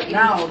that. But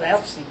now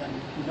that's even,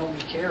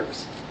 nobody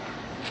cares.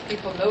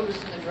 People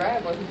notice in the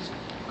driveway whose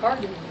car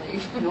didn't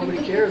leave. Nobody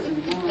cares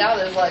anymore. Now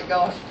there's like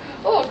going,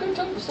 oh, good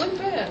time to sleep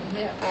in.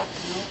 Yeah.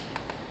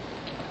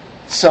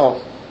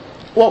 So,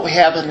 what we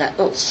have in that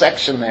little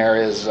section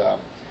there is,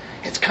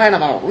 it's kind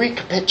of a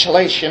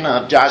recapitulation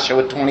of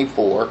Joshua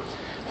 24,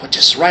 which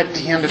is right at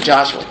the end of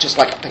Joshua, just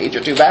like a page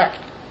or two back.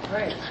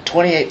 Right.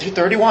 28 through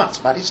 31, it's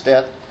about his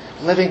death,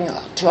 living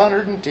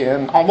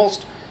 210,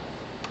 almost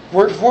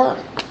word for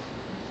word.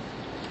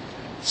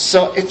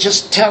 So it's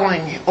just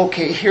telling,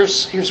 okay,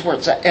 here's where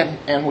it's at.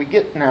 And we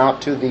get now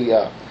to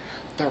the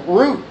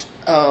root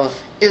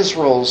of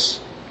Israel's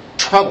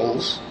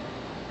troubles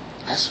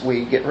as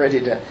we get ready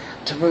to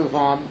move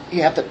on.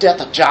 You have the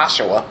death of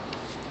Joshua.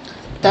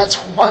 That's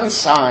one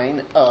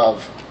sign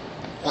of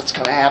what's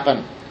going to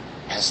happen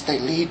as they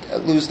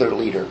lose their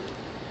leader.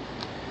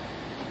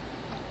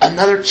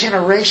 Another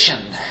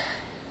generation,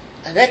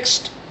 the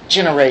next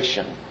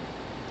generation,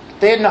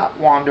 they had not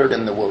wandered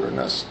in the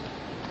wilderness.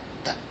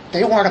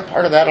 They weren't a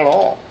part of that at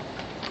all.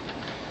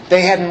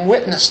 They hadn't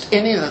witnessed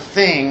any of the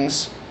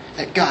things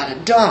that God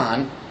had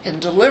done in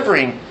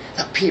delivering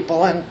the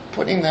people and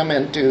putting them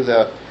into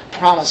the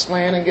promised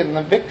land and getting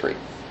them victory.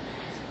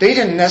 They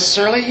didn't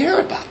necessarily hear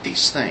about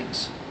these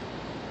things.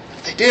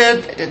 If they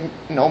did, they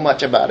didn't know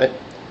much about it.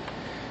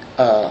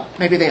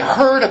 Maybe they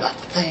heard about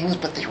the things,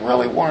 but they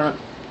really weren't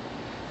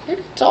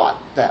maybe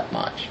taught that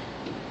much.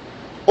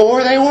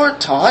 Or they were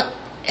taught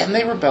and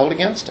they rebelled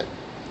against it.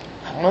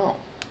 I don't know.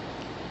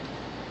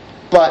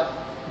 But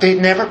they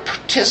never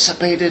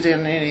participated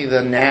in any of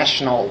the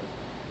national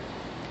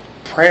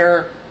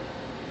prayer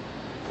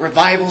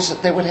revivals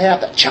that they would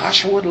have, that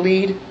Joshua would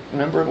lead.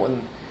 Remember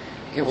when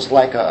it was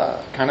like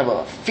a kind of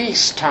a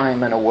feast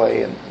time in a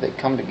way, and they'd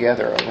come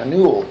together, a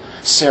renewal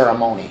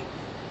ceremony,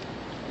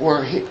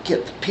 where he'd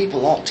get the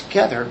people all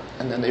together,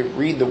 and then they'd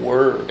read the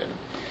word, and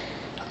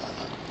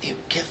he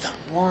would give them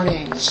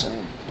warnings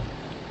and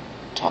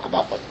talk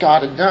about what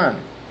God had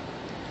done.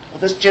 Well,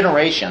 this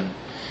generation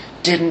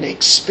didn't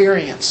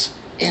experience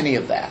any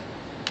of that.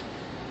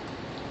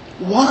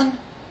 One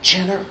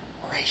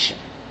generation.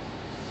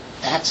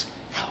 That's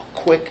how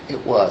quick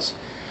it was.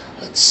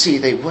 Let's see,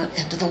 they went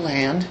into the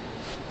land.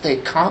 They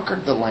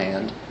conquered the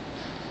land.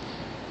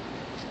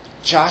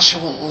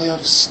 Joshua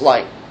lives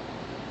like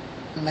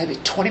maybe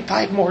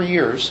 25 more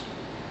years.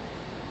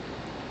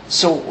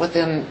 So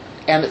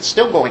and it's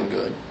still going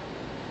good.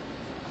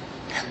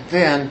 And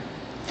then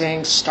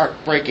things start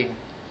breaking,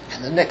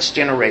 and the next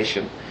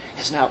generation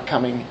is now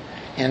coming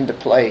into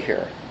play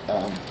here.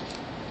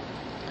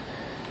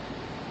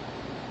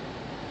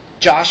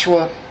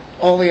 Joshua,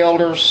 all the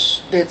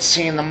elders, they'd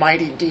seen the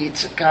mighty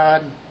deeds of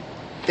God.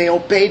 They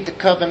obeyed the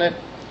covenant.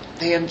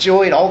 They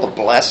enjoyed all the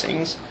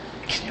blessings.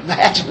 Can you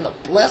imagine the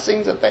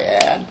blessings that they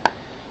had?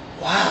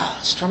 Wow,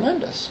 it's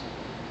tremendous.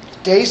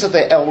 The days of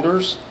the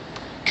elders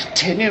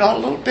continued on a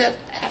little bit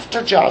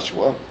after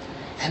Joshua,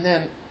 and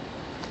then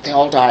they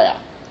all die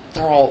out.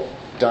 They're all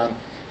done.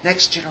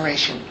 Next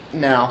generation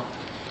now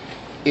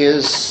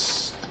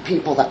is the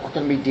people that we're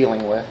going to be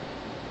dealing with.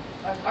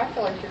 I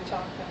feel like you're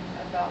talking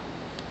about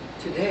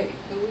Today.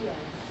 who we are.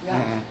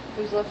 Yeah.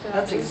 Mm-hmm. Who's left in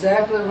That's our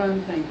exactly what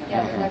I'm thinking.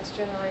 Yeah, the Mhm. next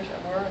generation.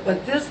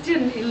 But this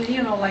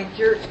didn't, like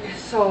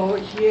so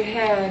you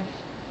had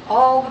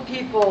all the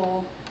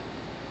people,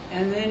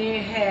 and then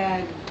you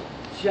had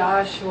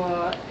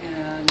Joshua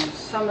and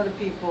some of the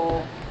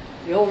people,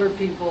 the older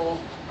people,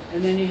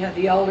 and then you had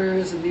the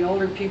elders and the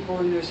older people,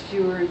 and there's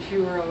fewer and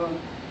fewer of them.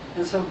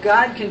 And so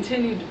God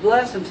continued to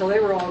bless until they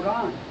were all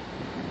gone.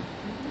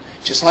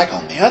 Just like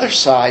on the other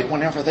side,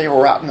 whenever they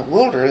were out in the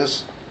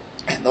wilderness,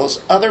 and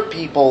those other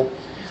people,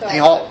 they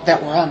all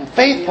that were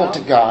unfaithful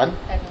to God,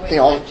 they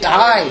all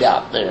died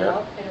out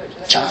there.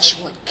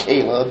 Joshua and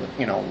Caleb,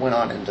 went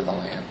on into the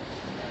land.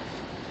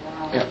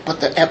 Wow. Yeah,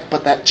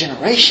 but that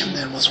generation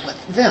then was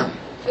with them.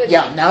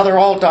 Yeah, now they're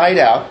all died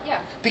out.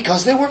 Yeah.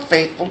 Because they were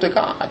faithful to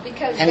God,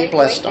 Because and He they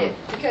blessed waited, them.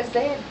 Because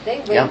they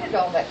waited Yeah.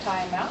 all that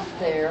time out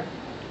there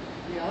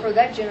Yeah. for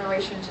that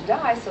generation to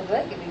die so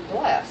they could be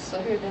blessed. So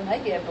here then they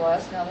get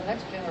blessed. Now the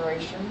next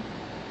generation,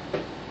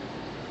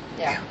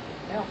 they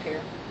don't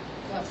care.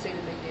 They don't see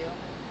the big deal.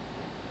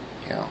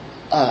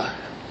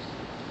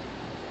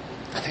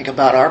 I think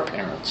about our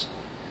parents.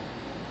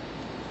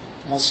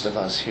 Most of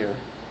us here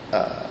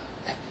have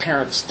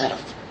parents that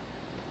have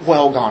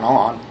well gone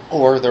on,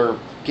 or they're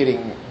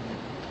getting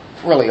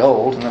really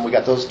old, and then we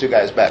got those two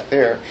guys back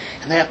there,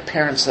 and they have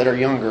parents that are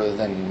younger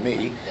than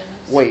me,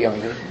 way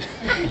younger.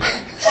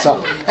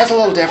 So that's a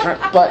little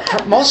different. But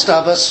for most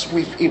of us,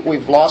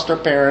 we've lost our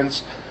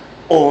parents,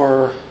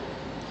 or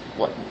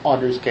what in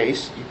Audrey's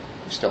case, you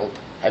still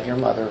have your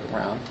mother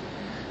around.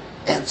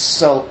 And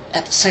so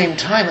at the same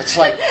time, it's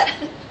like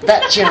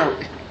that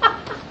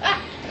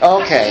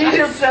Okay. She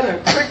just said a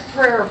quick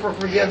prayer for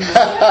forgiveness.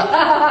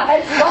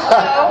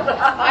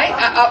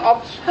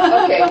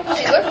 Okay,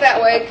 she looked that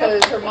way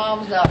because her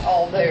mom's not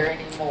all there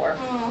anymore.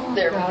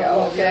 There we God go,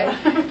 love okay?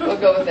 you. We'll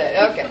go with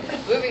that. Okay,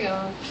 moving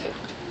on.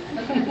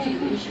 Sometimes you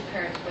lose your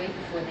parents way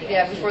before they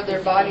Yeah, actually before their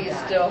physically body is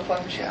die. still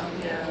functioning.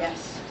 Yeah.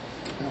 Yes.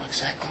 I know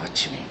exactly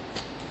what you mean.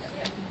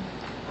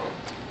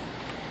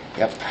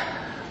 Yep.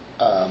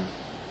 Yep.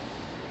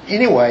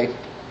 Anyway,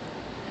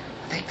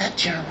 I think that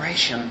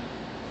generation,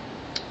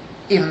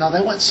 even though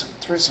they went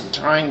through some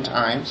trying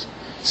times,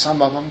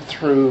 some of them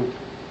through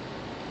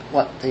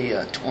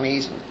the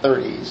 20s and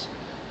 30s,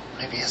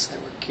 maybe as they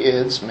were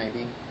kids,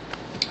 maybe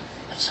it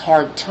was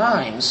hard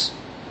times,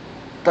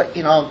 but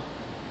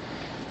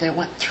they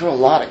went through a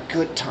lot of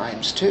good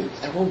times too.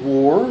 There were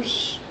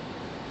wars,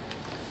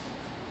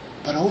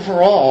 but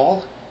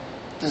overall,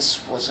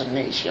 this was a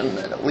nation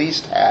that at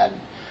least had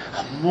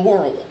a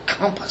moral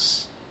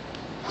compass.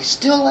 We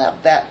still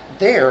have that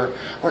there.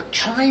 We're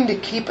trying to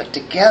keep it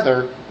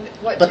together,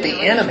 What but the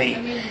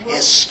generation? enemy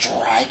is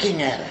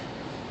striking at it.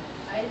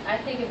 I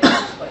think of it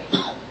this way.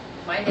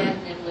 My dad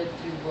did live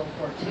through World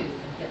War II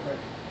and Hitler.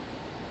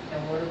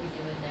 And what are we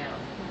doing now?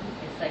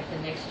 It's like the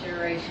next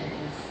generation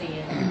is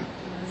seeing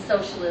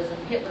socialism,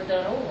 Hitler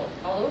done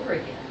all over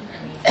again.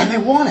 I mean, And they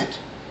want it.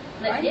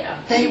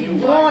 yeah. They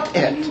want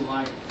A it. new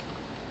life.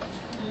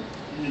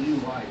 In a new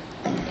life.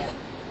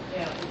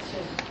 Yeah, it's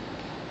just,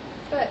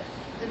 But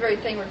the very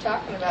thing we're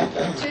talking about,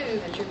 though, too,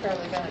 that you're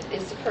probably going to,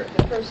 is the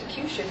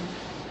persecution.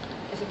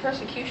 Is the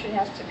persecution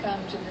has to come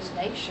to this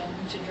nation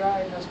to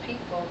drive those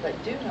people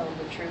that do know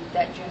the truth,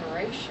 that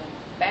generation,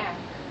 back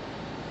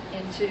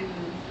into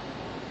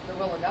the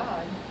will of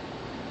God,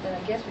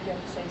 then I guess we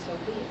have to say so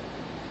be it.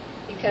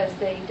 Because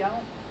they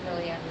don't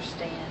really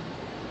understand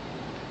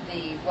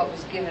what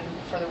was given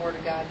for the Word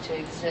of God to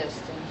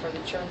exist and for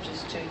the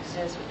churches to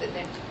exist.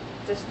 They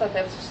just thought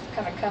that was just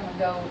kind of come and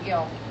go,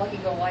 lucky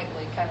go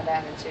lightly kind of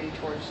attitude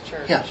towards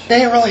church. Yeah,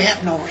 they really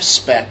have no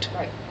respect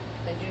Right.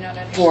 They do not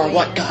understand for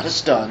what God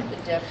has done, the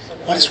depths of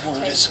what His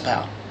Word is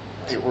about.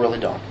 They really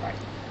don't. Right.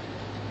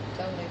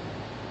 Totally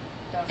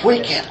don't. We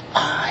get it.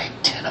 can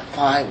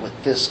identify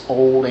with this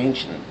old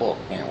ancient book,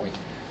 can't we?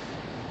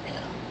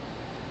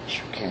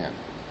 Sure can.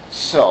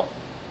 So,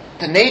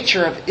 the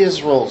nature of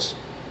Israel's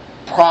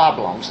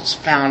problems is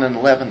found in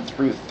 11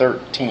 through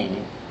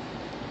 13.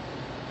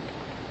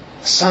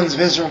 The sons of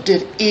Israel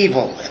did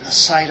evil in the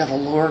sight of the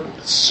Lord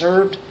and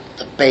served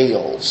the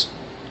Baals.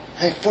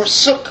 They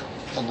forsook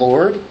the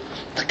Lord,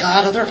 the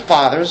God of their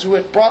fathers, who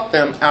had brought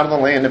them out of the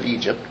land of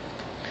Egypt,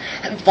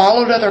 and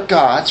followed other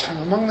gods from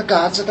among the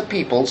gods of the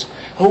peoples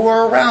who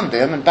were around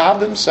them, and bowed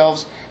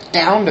themselves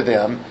down to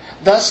them.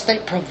 Thus they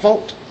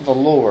provoked the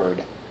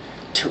Lord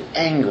to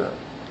anger.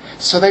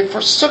 So they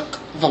forsook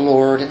the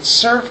Lord and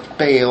served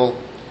Baal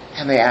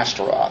and the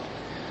Ashtaroth.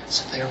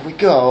 So there we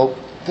go.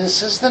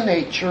 This is the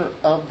nature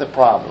of the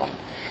problem.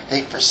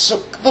 They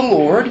forsook the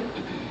Lord.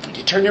 When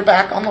you turn your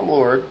back on the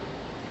Lord,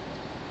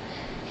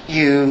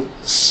 you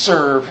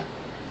serve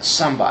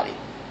somebody.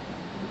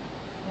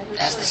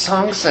 As the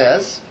song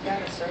says,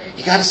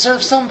 you got to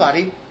serve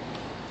somebody.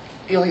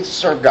 You'll either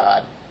serve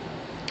God,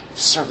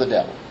 serve the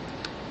devil.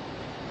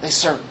 They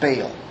serve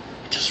Baal,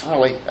 which is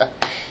really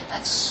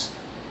that's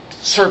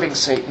serving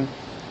Satan.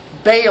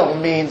 Baal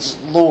means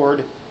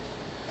Lord,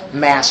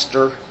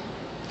 master,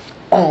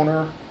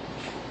 owner,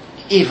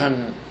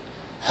 even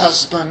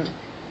husband,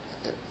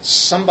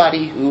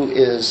 somebody who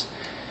is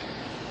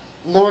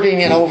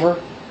lording it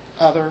over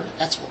other.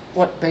 That's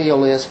what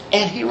Baal is.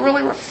 And he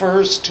really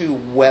refers to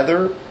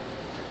weather,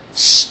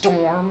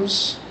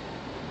 storms.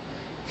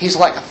 He's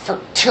like a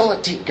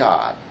fertility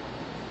god.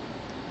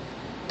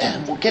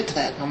 And we'll get to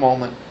that in a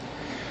moment.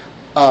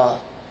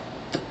 The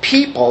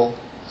people,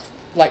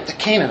 like the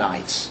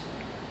Canaanites,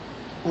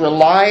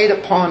 relied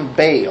upon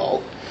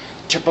Baal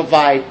to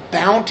provide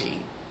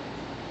bounty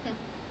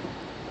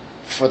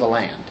for the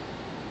land.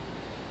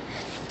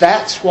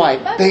 That's why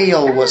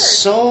Baal was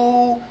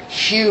so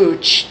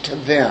huge to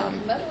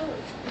them. Mother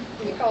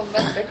Earth.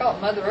 They call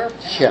it Mother Earth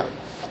now.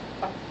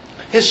 Yeah.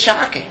 It's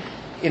shocking.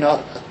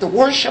 To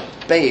worship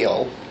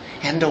Baal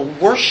and to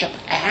worship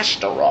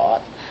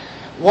Ashtaroth,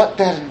 what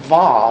that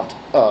involved,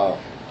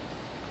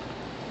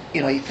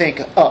 you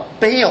think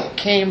Baal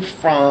came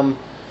from,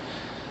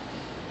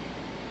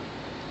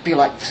 be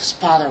like his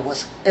father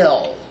was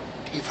El.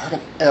 You've heard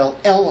of El.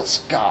 El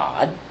is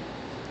God.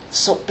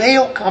 So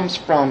Baal comes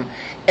from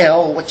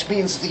El, which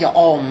means the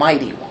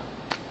Almighty One.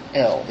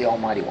 El, the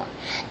Almighty One.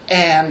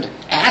 And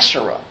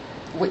Asherah,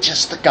 which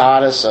is the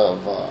goddess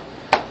of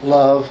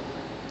love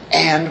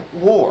and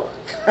war.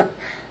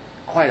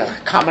 Quite a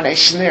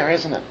combination there,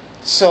 isn't it?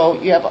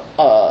 So you have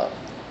a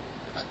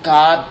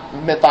god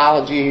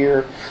mythology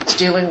here. It's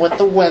dealing with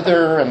the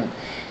weather and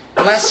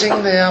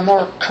blessing them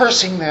or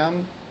cursing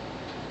them,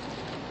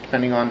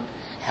 depending on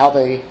how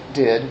they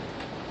did.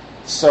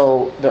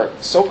 So they're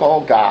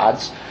so-called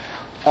gods.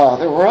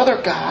 There were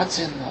other gods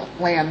in the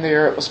land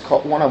there. It was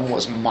called, one of them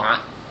was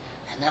Mot,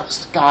 and that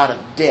was the god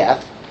of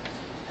death.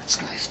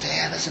 That's nice to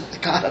have, isn't it? The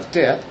god of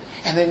death.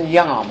 And then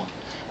Yam,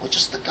 which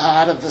is the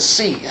god of the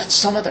sea. That's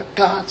some of their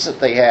gods that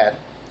they had.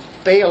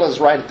 Baal is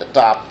right at the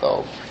top,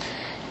 though.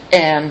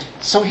 And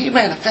so he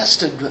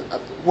manifested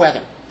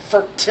weather.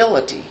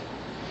 Fertility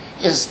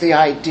is the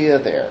idea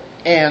there.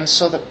 And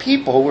so the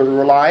people would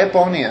rely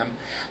upon him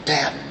to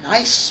have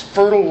nice,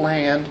 fertile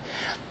land,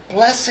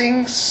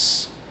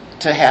 blessings,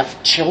 to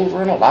have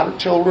children, a lot of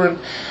children,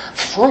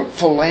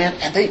 fruitful land,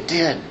 and they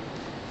did.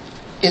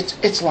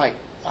 It's like,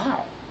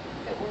 wow.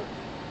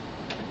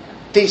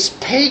 These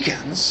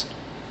pagans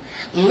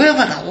live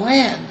in a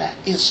land that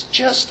is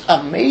just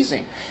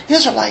amazing. The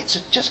Israelites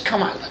had just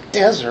come out of the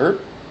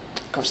desert.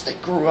 Of course, they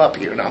grew up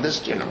here, now this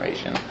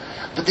generation.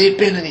 But they'd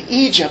been in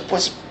Egypt,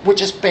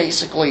 which is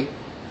basically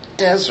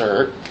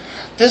desert.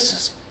 This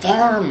is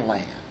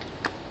farmland.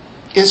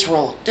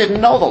 Israel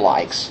didn't know the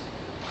likes.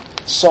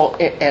 So,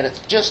 and it's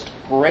just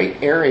a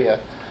great area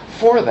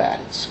for that.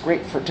 It's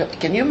great for...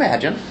 Can you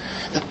imagine?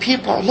 The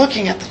people are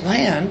looking at the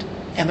land,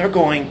 and they're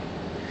going,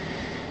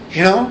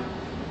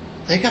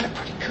 they got it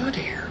pretty good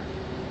here.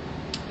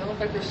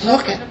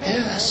 Look at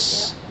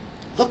this.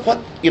 Look what,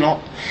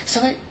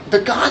 So the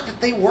God that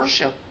they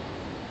worship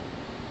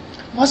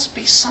must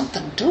be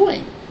something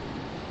doing.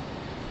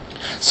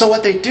 So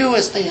what they do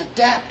is they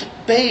adapt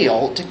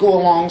Baal to go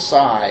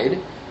alongside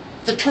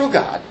the true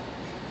God.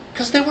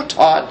 Because they were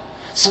taught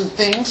some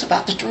things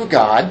about the true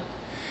God.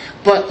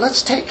 But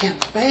let's take in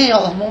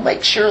Baal and we'll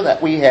make sure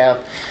that we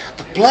have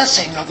the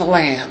blessing of the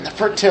land, the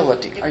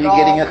fertility. Are you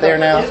getting it there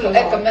now?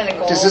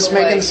 Does this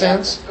make any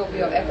sense?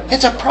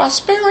 It's a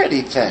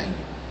prosperity thing.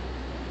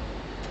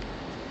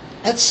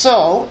 That's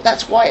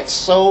why it's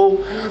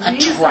so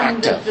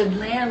attractive. The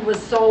land was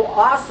so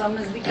awesome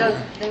is because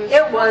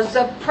it was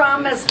the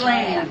promised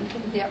land.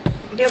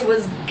 It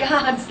was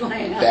God's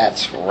land.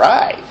 That's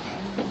right.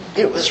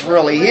 It was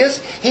really his.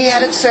 He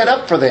had it set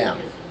up for them.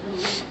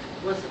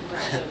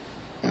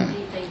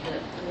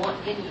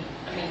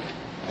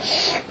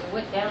 It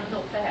went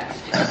downhill fast.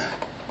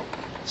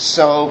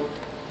 So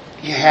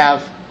you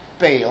have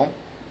Baal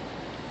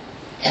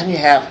and you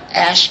have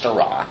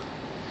Ashtaroth,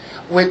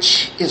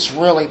 which is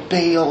really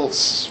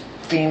Baal's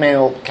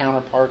female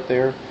counterpart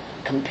there,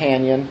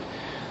 companion.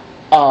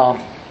 Baal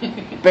and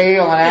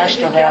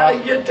Ashtaroth. You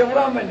gotta get the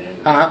woman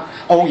in.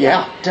 Oh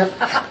yeah,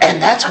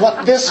 and that's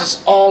what this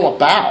is all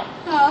about.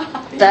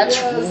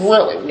 That's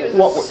really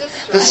what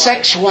the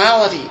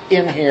sexuality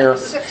in here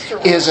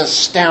is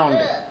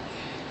astounding.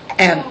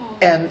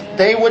 And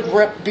they would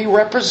be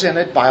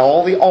represented by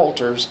all the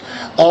altars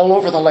all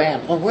over the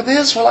land. Well, when the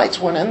Israelites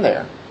went in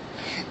there,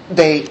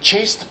 they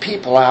chased the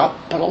people out,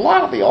 but a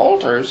lot of the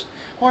altars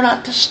were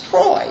not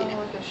destroyed.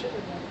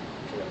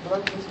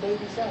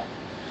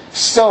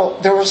 So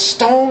there were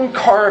stone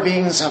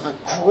carvings of a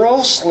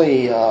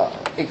grossly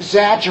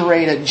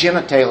exaggerated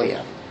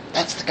genitalia.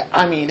 It's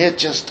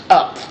just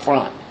up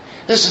front.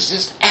 This is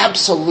just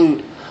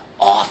absolute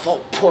awful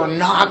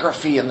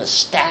pornography in the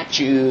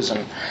statues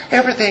and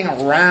everything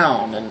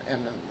around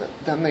and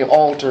then the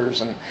altars.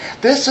 And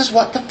this is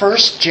what the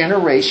first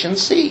generation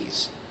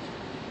sees.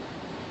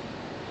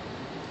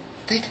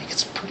 They think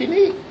it's pretty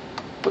neat,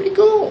 pretty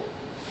cool.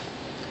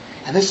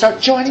 And they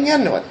start joining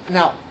into it.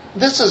 Now,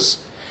 this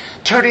is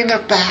turning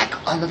their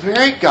back on the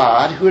very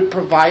God who had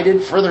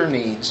provided for their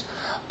needs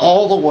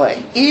all the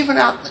way. Even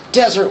out in the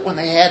desert when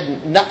they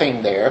had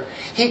nothing there,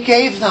 He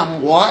gave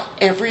them what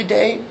every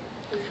day?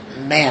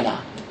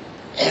 Manna.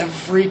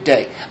 Every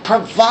day.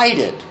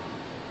 Provided.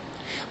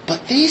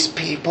 But these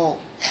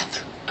people have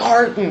their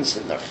gardens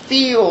and their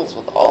fields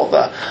with all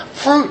the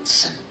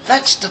fruits and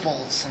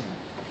vegetables. And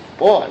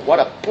boy, what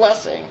a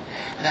blessing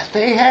that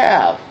they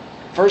have.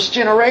 First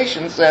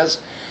generation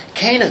says,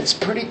 Canaan's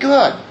pretty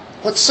good.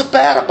 What's so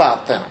bad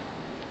about them?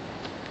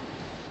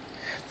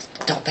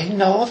 Don't they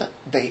know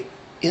that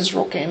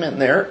Israel came in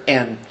there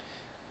and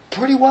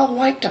pretty well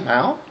wiped them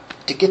out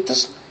to get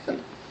this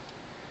land?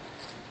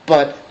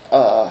 But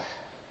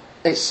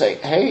they say,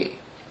 hey,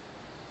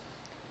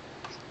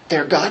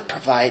 their God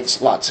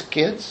provides lots of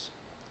kids,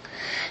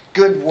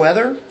 good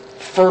weather,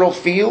 fertile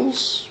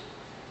fields,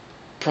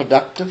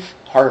 productive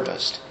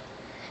harvest.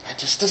 And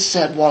just as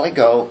said a while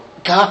ago,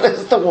 God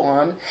is the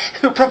one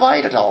who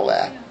provided all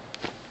that.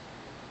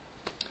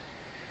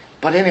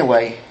 But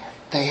anyway,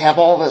 they have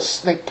all this,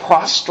 they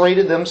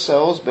prostrated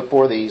themselves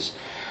before these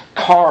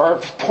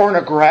carved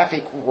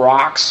pornographic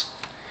rocks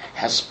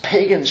as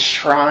pagan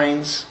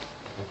shrines.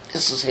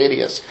 This is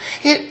hideous.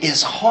 It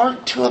is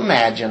hard to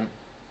imagine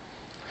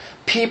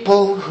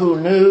people who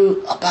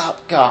knew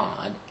about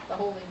God The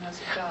holiness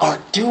of God. are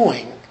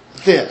doing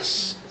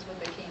this. Is what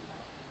they came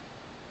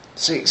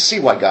out. See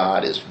why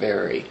God is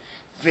very,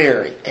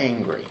 very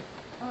angry.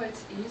 Oh,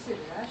 it's easy to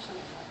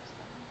rationalize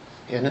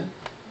that. Isn't it?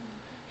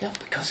 Yeah,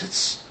 because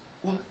it's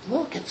good.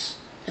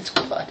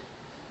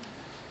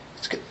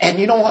 It's good. And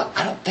you know what?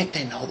 I don't think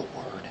they know the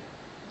Word.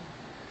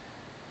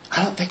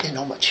 I don't think they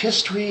know much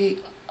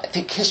history. I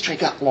think history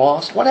got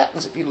lost. What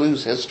happens if you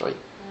lose history?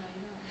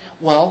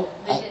 Well,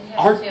 They didn't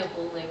have a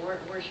temple. They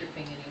weren't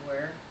worshiping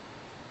anywhere.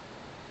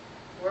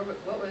 What were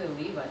the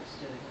Levites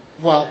doing?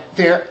 Well,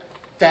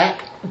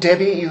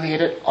 Debbie, you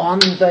hit it on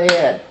the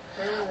head.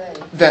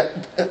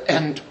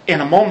 And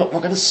in a moment we're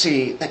going to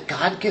see that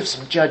God gives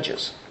them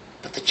judges.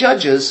 But the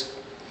judges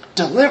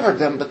delivered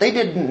them, but they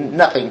did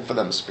nothing for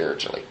them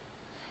spiritually.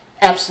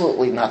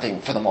 Absolutely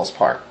nothing for the most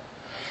part.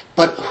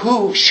 But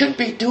who should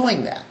be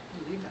doing that?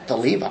 The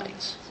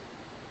Levites.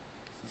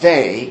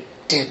 They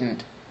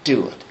didn't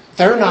do it.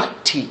 They're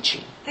not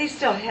teaching. They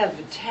still have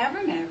the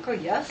tabernacle,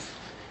 yes?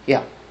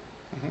 Yeah.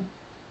 Mm-hmm.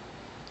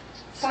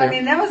 So, I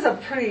mean, that was a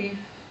pretty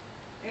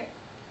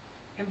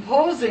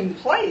imposing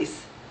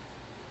place.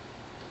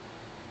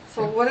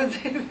 So what did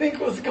they think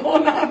was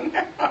going on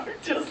there?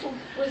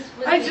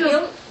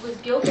 Was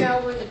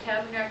Gilgal where the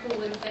tabernacle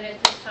would have been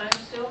at this time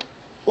still?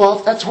 Well,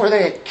 that's where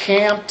they had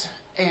camped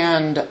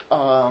and Had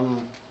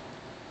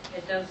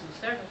done some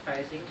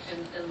sacrificing,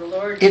 and the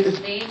Lord, it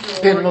the angel of had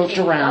the been Lord moved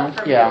came around. up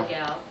from Yeah.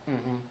 Gilgal.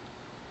 Mm-hmm.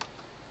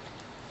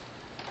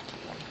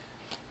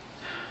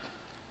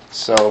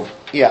 So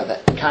yeah,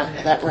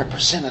 that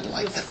represented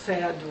like It's that.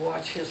 sad to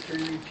watch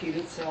history repeat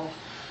itself.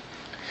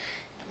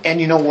 And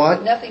you know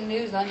what? Nothing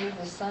new's under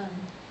the sun.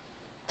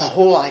 The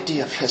whole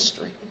idea of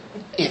history.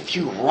 If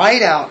you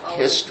write out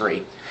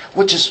history,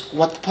 which is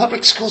what the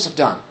public schools have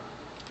done,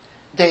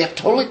 they have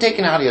totally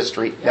taken out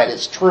history that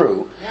is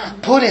true,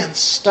 put in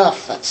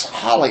stuff that's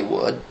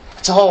Hollywood.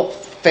 It's all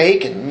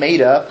fake and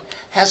made up,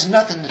 has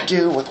nothing to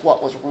do with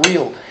what was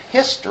real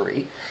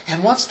history.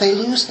 And once they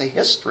lose the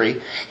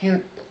history,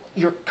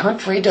 your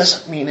country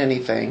doesn't mean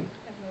anything.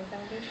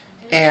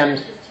 And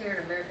it's not just here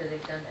in America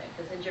they've done that,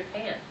 because in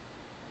Japan,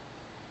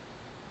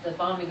 the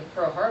bombing of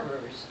Pearl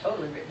Harbor is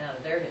totally written out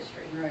of their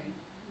history. Right.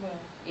 Well,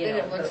 You they know,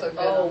 didn't look so good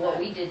oh, on what that.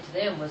 we did to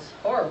them was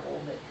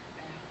horrible, but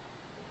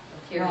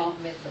here, Well,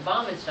 the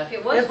bombing stuff,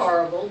 it was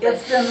horrible, but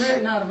It's been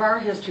written out of our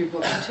history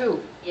books,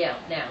 too. yeah,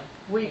 now.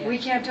 We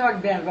can't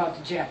talk bad about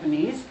the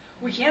Japanese.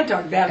 We can't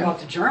talk bad about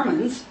the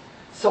Germans.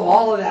 So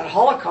all of that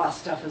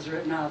Holocaust stuff is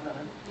written out of it.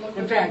 Look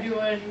In what fact, they're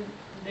doing,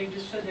 they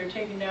just said they're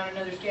taking down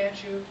another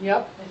statue,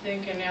 yep. I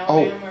think in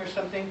Alabama or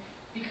something,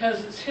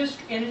 because it's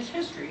history, and it's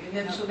history, and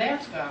then, so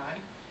that's gone.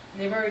 And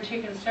they've already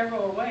taken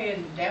several away,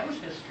 and that was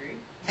history.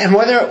 And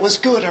whether it was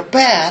good or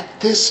bad,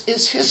 this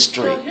is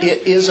history. Still history.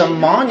 It is a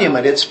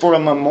monument. It's for a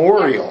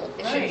memorial.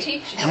 It should Right.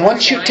 teach you. And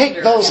once you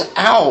take those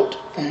out,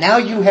 now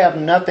you have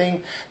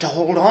nothing to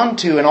hold on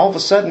to. And all of a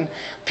sudden,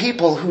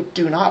 people who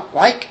do not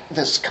like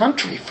this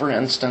country, for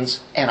instance,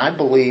 and I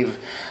believe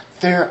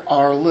there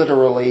are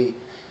literally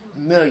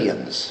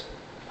millions,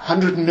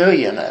 100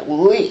 million at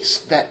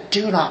least, that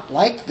do not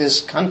like this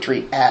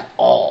country at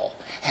all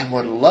and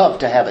would love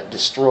to have it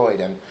destroyed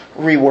and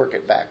rework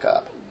it back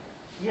up.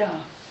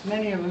 Yeah,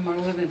 many of them are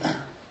living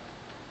here.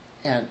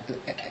 And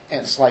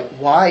it's like,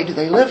 why do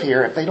they live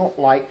here if they don't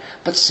like?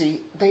 But see,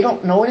 they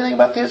don't know anything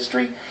about the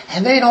history,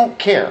 and they don't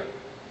care.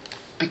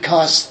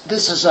 Because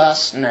this is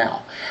us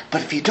now.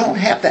 But if you don't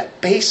have that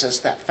basis,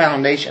 that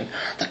foundation,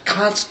 the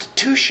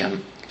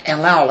Constitution,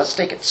 and now let's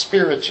take it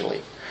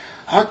spiritually.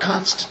 Our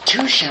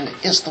Constitution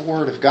is the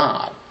Word of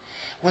God.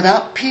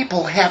 Without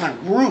people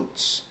having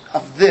roots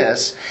of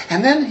this,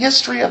 and then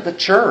history of the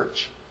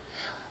church.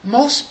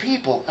 Most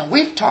people, and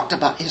we've talked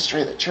about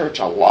history of the church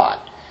a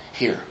lot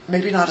here.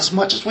 Maybe not as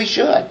much as we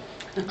should.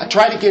 I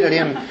try to get it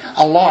in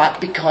a lot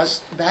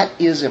because that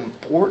is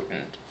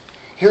important.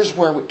 Here's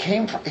where we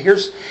came from.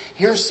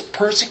 Here's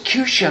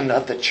persecution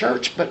of the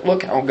church, but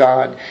look how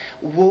God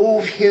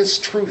wove His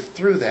truth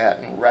through that,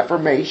 and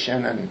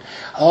Reformation and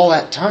all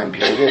that time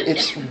period.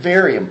 It's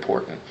very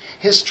important.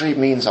 History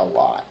means a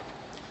lot.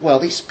 Well,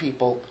 these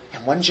people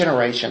in one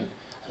generation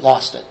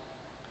lost it,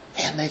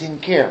 and they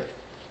didn't care.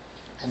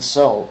 And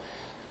so,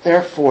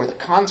 therefore, the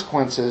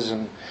consequences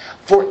in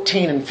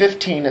 14 and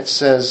 15, it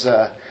says,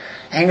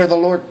 anger of the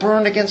Lord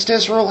burned against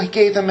Israel. He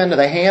gave them into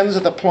the hands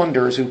of the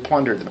plunderers who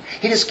plundered them.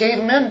 He just gave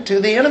them into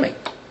the enemy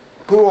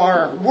who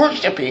are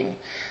worshiping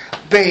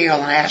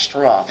Baal and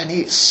Ashtaroth. And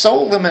He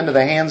sold them into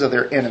the hands of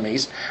their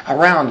enemies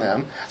around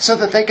them so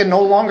that they can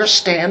no longer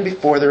stand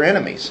before their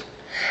enemies.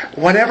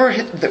 Wherever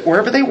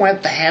they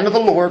went, the hand of the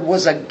Lord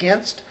was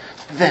against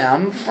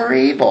them for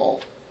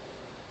evil.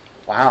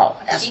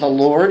 Wow. As the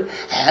Lord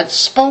had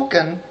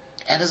spoken,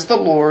 and as the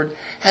Lord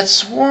had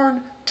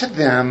sworn to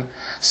them,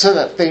 so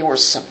that they were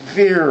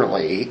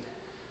severely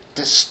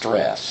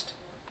distressed.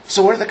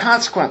 So what are the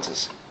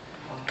consequences?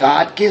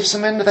 God gives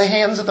them into the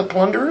hands of the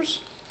plunderers.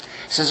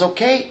 He says,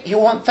 okay, you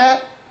want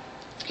that?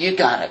 You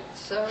got it.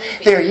 So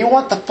There, you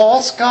want the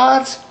false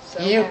gods?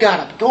 You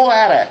got it. Go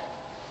at it.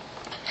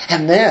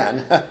 And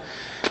then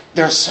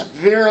they're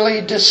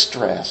severely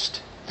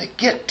distressed. They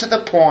get to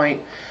the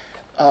point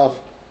of,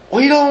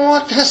 we don't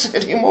want this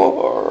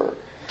anymore.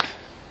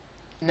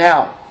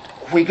 Now,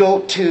 we go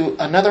to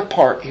another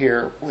part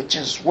here, which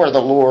is where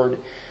the Lord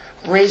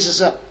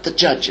raises up the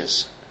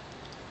judges.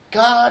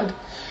 God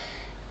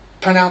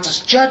pronounces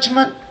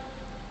judgment,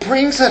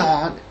 brings it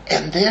on,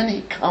 and then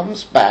He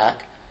comes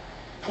back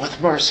with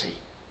mercy.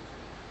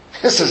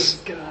 This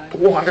is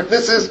wonderful.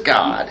 This is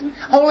God.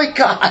 Only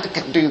God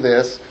can do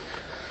this.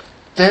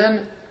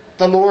 Then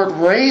the Lord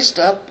raised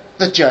up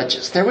the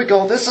judges. There we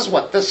go. This is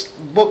what this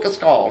book is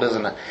called,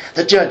 isn't it?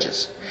 The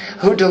judges.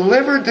 Who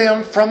delivered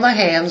them from the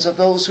hands of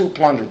those who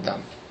plundered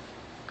them.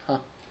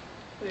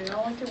 We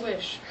only could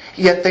wish.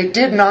 Yet they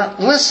did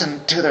not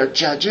listen to their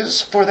judges,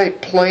 for they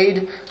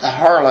played the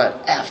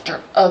harlot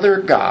after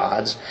other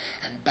gods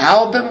and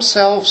bowed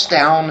themselves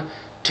down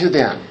to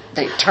them.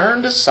 They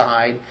turned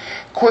aside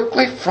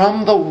quickly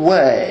from the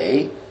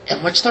way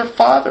in which their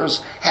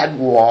fathers had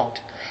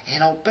walked,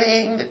 in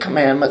obeying the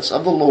commandments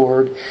of the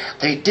Lord.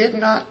 They did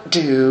not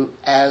do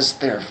as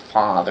their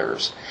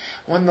fathers.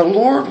 When the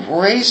Lord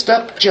raised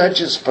up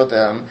judges for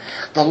them,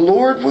 the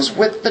Lord was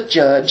with the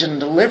judge and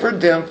delivered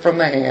them from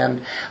the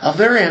hand of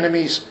their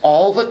enemies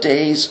all the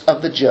days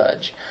of the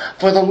judge.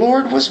 For the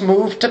Lord was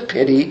moved to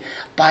pity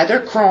by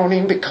their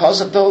groaning because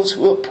of those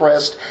who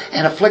oppressed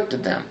and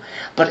afflicted them.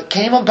 But it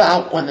came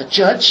about when the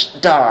judge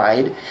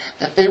died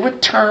that they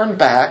would turn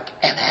back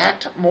and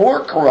act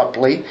more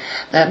corruptly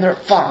than their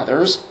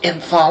fathers in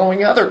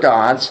following other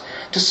gods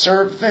to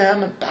serve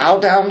them and bow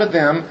down to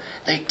them.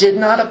 They did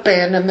not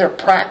abandon their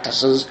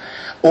practices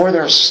or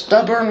their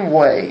stubborn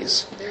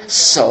ways.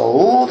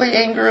 So the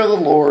anger of the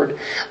Lord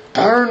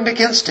burned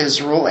against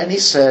Israel, and he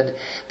said,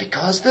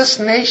 because this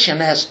nation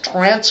has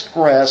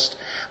transgressed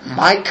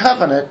my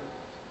covenant,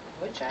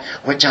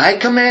 which I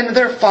commanded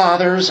their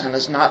fathers, and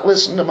has not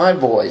listened to my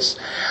voice,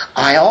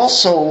 I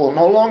also will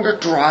no longer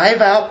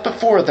drive out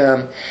before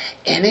them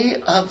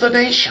any of the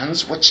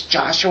nations which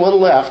Joshua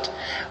left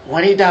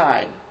when he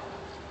died,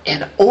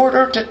 in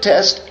order to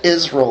test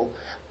Israel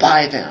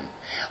by them,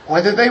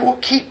 whether they will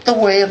keep the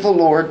way of the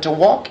Lord to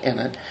walk in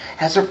it,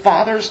 as their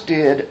fathers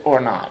did or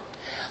not.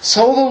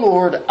 So the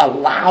Lord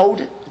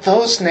allowed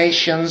those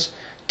nations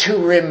to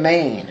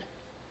remain,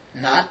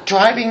 not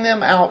driving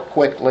them out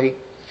quickly,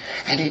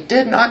 and he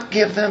did not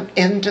give them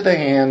into the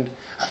hand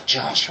of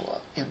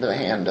Joshua, in the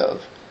hand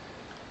of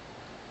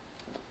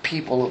the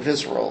people of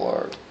Israel.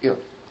 Or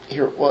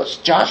here it was,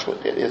 Joshua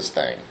did his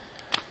thing.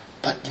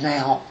 But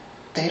now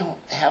they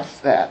don't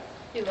have that.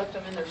 He left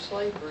them in their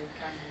slavery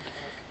kind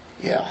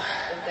of. Yeah.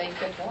 But they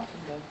kept wanting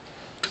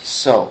to.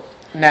 So,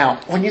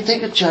 now, when you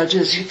think of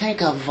judges, you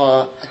think of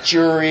a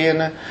jury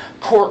and a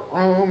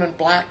courtroom and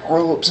black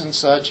robes and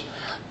such.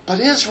 But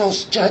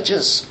Israel's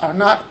judges are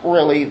not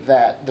really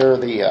that. They're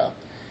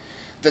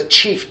the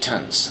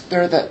chieftains.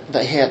 They're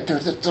the head. They're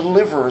the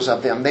deliverers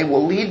of them. They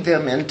will lead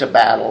them into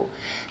battle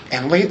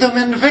and lead them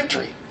into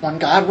victory. When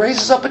God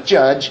raises up a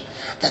judge,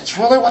 that's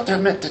really what they're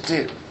meant to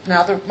do.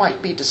 Now, there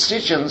might be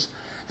decisions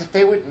that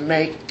they would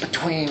make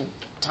between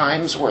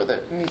times where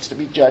there needs to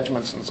be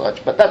judgments and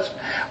such, but that's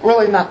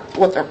really not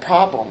what their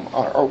problem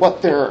or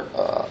what their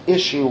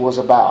issue was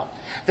about.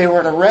 They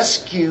were to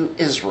rescue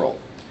Israel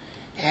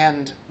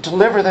and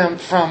deliver them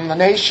from the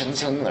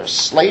nations and their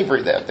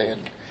slavery that they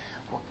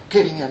were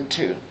getting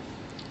into.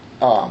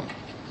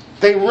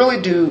 They really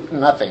do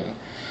nothing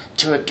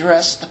to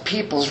address the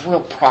people's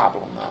real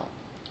problem, though.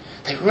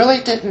 They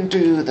really didn't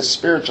do the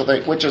spiritual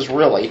thing, which is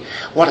really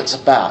what it's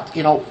about.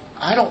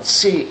 I don't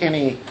see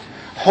any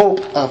hope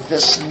of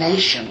this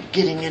nation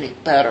getting any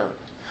better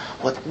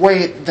with the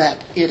way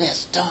that it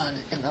has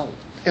done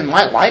in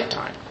my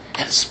lifetime,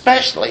 and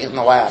especially in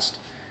the last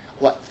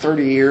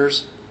 30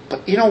 years.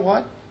 But you know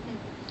what?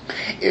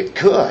 It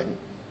could,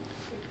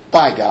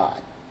 by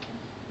God.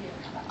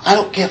 I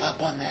don't give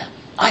up on that.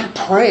 I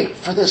pray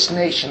for this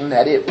nation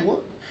that it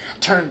would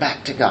turn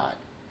back to God.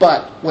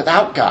 But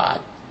without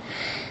God,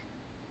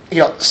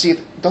 see,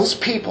 those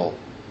people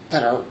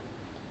that are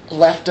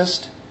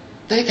leftist,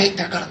 they think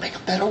they're going to make a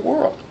better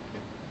world.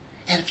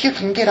 And if you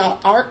can get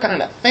out our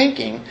kind of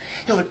thinking,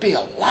 it would be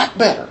a lot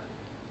better.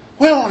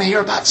 We don't want to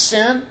hear about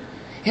sin.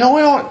 We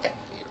don't.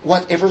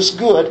 Whatever's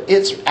good,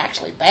 it's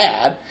actually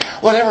bad.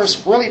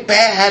 Whatever's really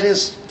bad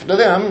is, to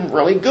them,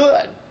 really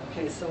good.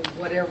 Okay, so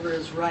whatever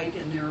is right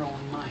in their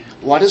own mind.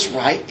 What is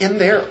right in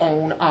their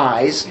own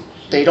eyes,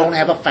 they don't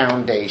have a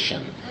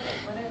foundation.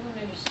 What I don't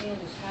understand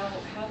is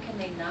how can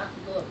they not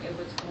look at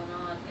what's going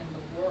on in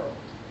the world?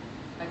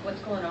 Like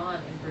what's going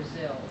on in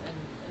Brazil and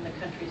in the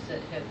countries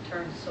that have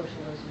turned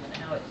socialism and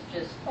how it's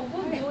just... Oh,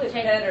 we'll do it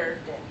better.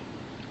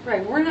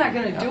 Right, we're not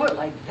going to do it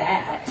like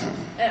that.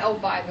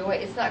 And by the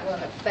way, it's not going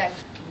to affect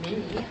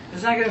me.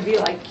 It's not going to be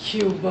like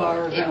Cuba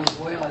or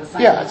Venezuela.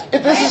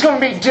 This is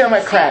going to be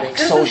democratic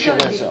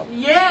socialism.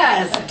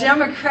 Yes,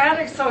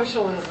 democratic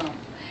socialism.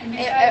 And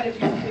besides, if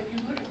you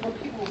look at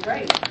what people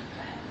write,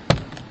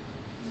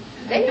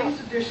 the things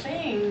that they're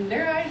saying,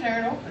 their eyes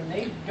aren't open.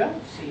 They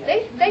don't see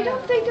it. They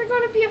don't think they're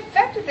going to be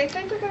affected. They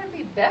think they're going to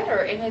be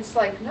better. And it's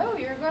like, no,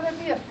 you're going to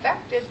be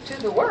affected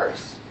to the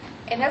worse.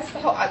 And that's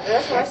what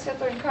I sit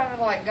there and kind of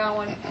like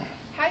going,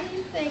 how do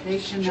you think They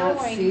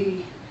cannot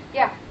see.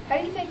 Yeah, how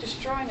do you think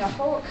destroying a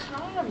whole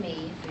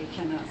economy? They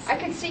cannot see. I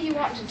can see you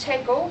wanting to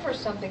take over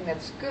something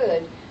that's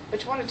good,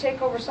 but you want to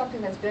take over something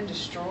that's been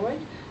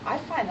destroyed? I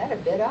find that a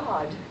bit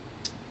odd.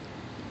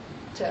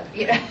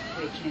 They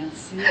can't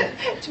see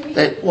it. To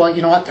me, Well,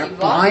 you know what? They're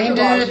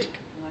blinded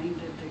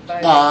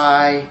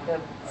by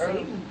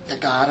the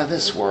God of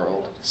this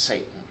world,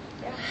 Satan.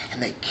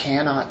 And they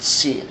cannot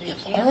see it.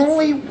 If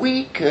only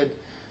we could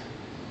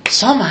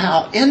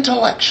somehow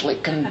intellectually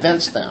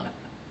convince them.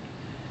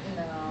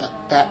 No.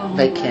 But that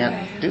they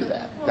can't do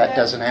that. Well, That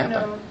doesn't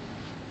happen.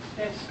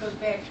 That goes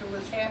back to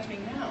what's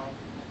happening now.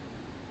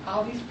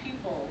 All these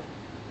people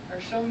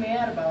are so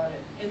mad about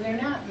it, and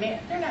they're not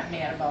mad. They're not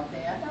mad about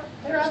that.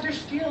 They're out there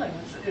stealing.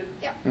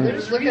 Yeah, they're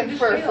just looking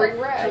for a free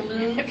ride. To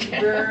loot,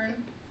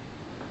 burn.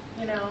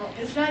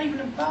 It's not even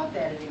about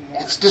that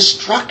anymore. It's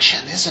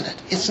destruction, isn't it?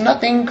 It's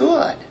nothing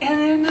good. And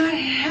they're not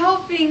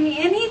helping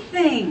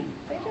anything.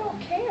 They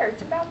don't care.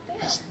 It's about them.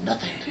 It has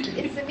nothing to do.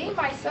 It's me,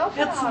 myself,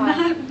 and It's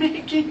I. not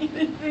making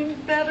anything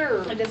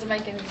better. It doesn't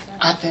make any sense.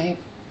 I think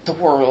the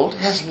world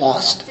has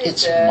lost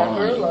its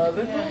mind.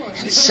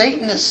 And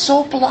Satan is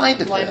so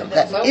blinded them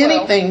that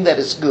anything that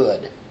is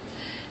good,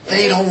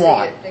 they don't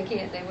want. They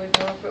can't. They wouldn't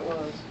know if it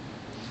was.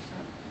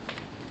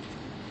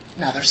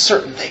 Now, there's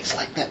certain things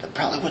like that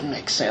probably wouldn't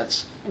make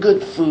sense.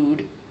 Good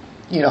food,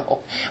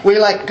 we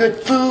like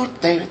good food.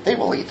 They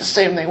will eat the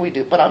same thing we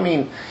do. But I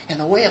mean, in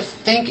the way of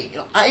thinking,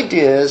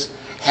 ideas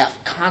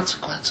have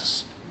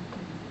consequences.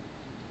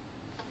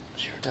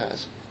 Sure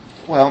does.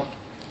 Well,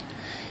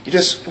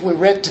 we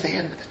read to the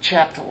end of the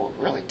chapter. What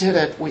really did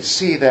it? We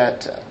see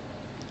that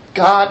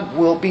God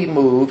will be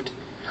moved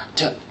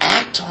to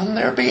act on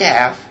their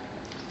behalf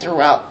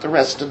throughout the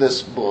rest of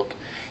this book,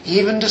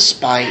 even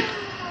despite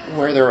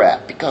where they're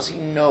at, because He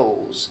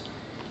knows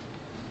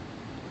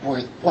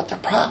what their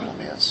problem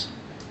is.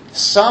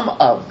 Some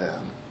of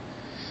them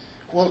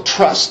will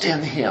trust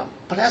in Him,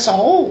 but as a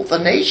whole, the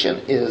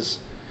nation it's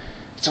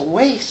a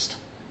waste.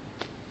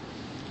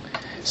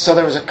 So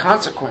there was a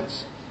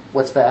consequence.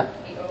 What's that?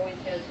 He always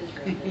has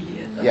his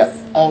reason. Yep,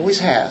 always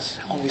has,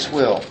 always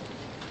will.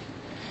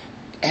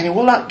 And He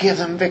will not give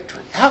them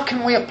victory. How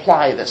can we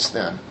apply this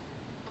then?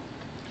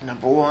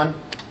 Number one,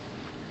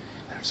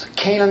 there's a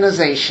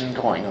Canaanization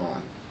going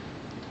on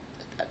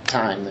at that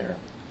time there.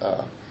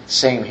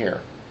 Same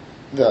here.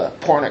 The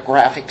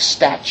pornographic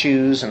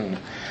statues and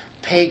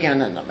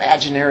pagan and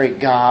imaginary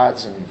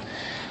gods, and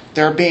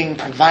they're being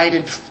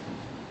provided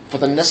for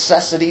the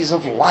necessities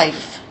of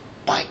life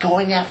by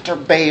going after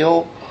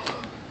Baal.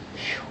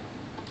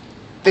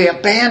 They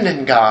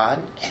abandon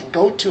God and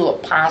go to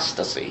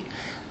apostasy.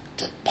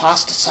 To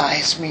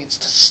apostatize means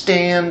to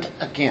stand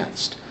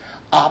against.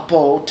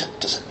 Apo,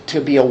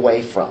 to be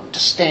away from, to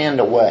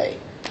stand away.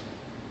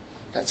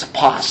 That's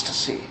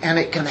apostasy. And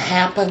it can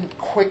happen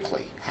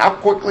quickly. How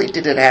quickly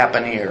did it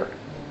happen here?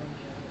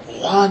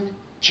 1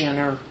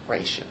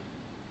 generation.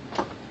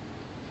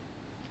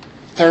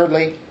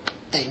 Thirdly,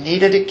 they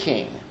needed a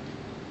king.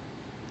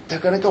 They're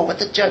going to go with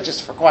the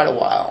judges for quite a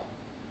while.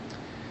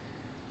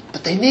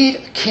 But they need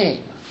a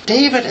king.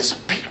 David is a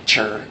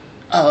picture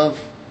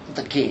of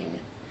the king.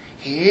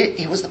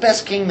 He was the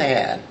best king they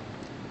had.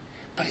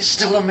 But he's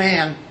still a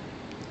man.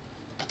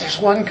 But there's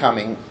one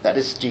coming, that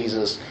is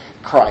Jesus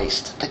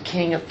Christ, the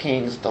King of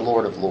Kings, the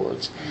Lord of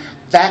Lords.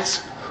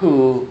 That's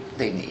who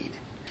they need.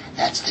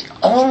 That's the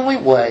only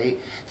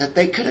way that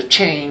they could have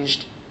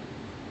changed,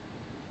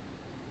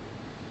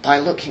 by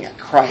looking at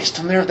Christ.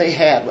 And there they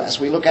had, as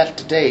we look at it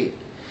today,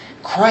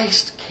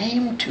 Christ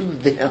came to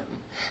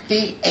them.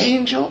 The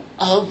angel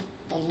of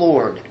the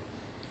Lord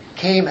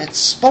came and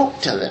spoke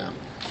to them.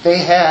 They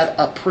had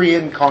a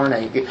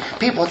pre-incarnate.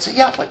 People would say,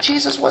 yeah, but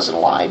Jesus wasn't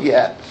alive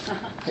yet.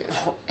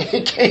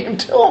 He came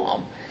to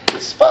them. He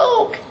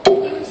spoke.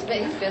 He's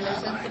been there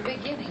since the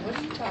beginning. What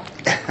are you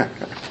talking about?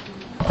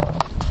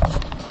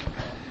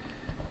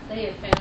 They had found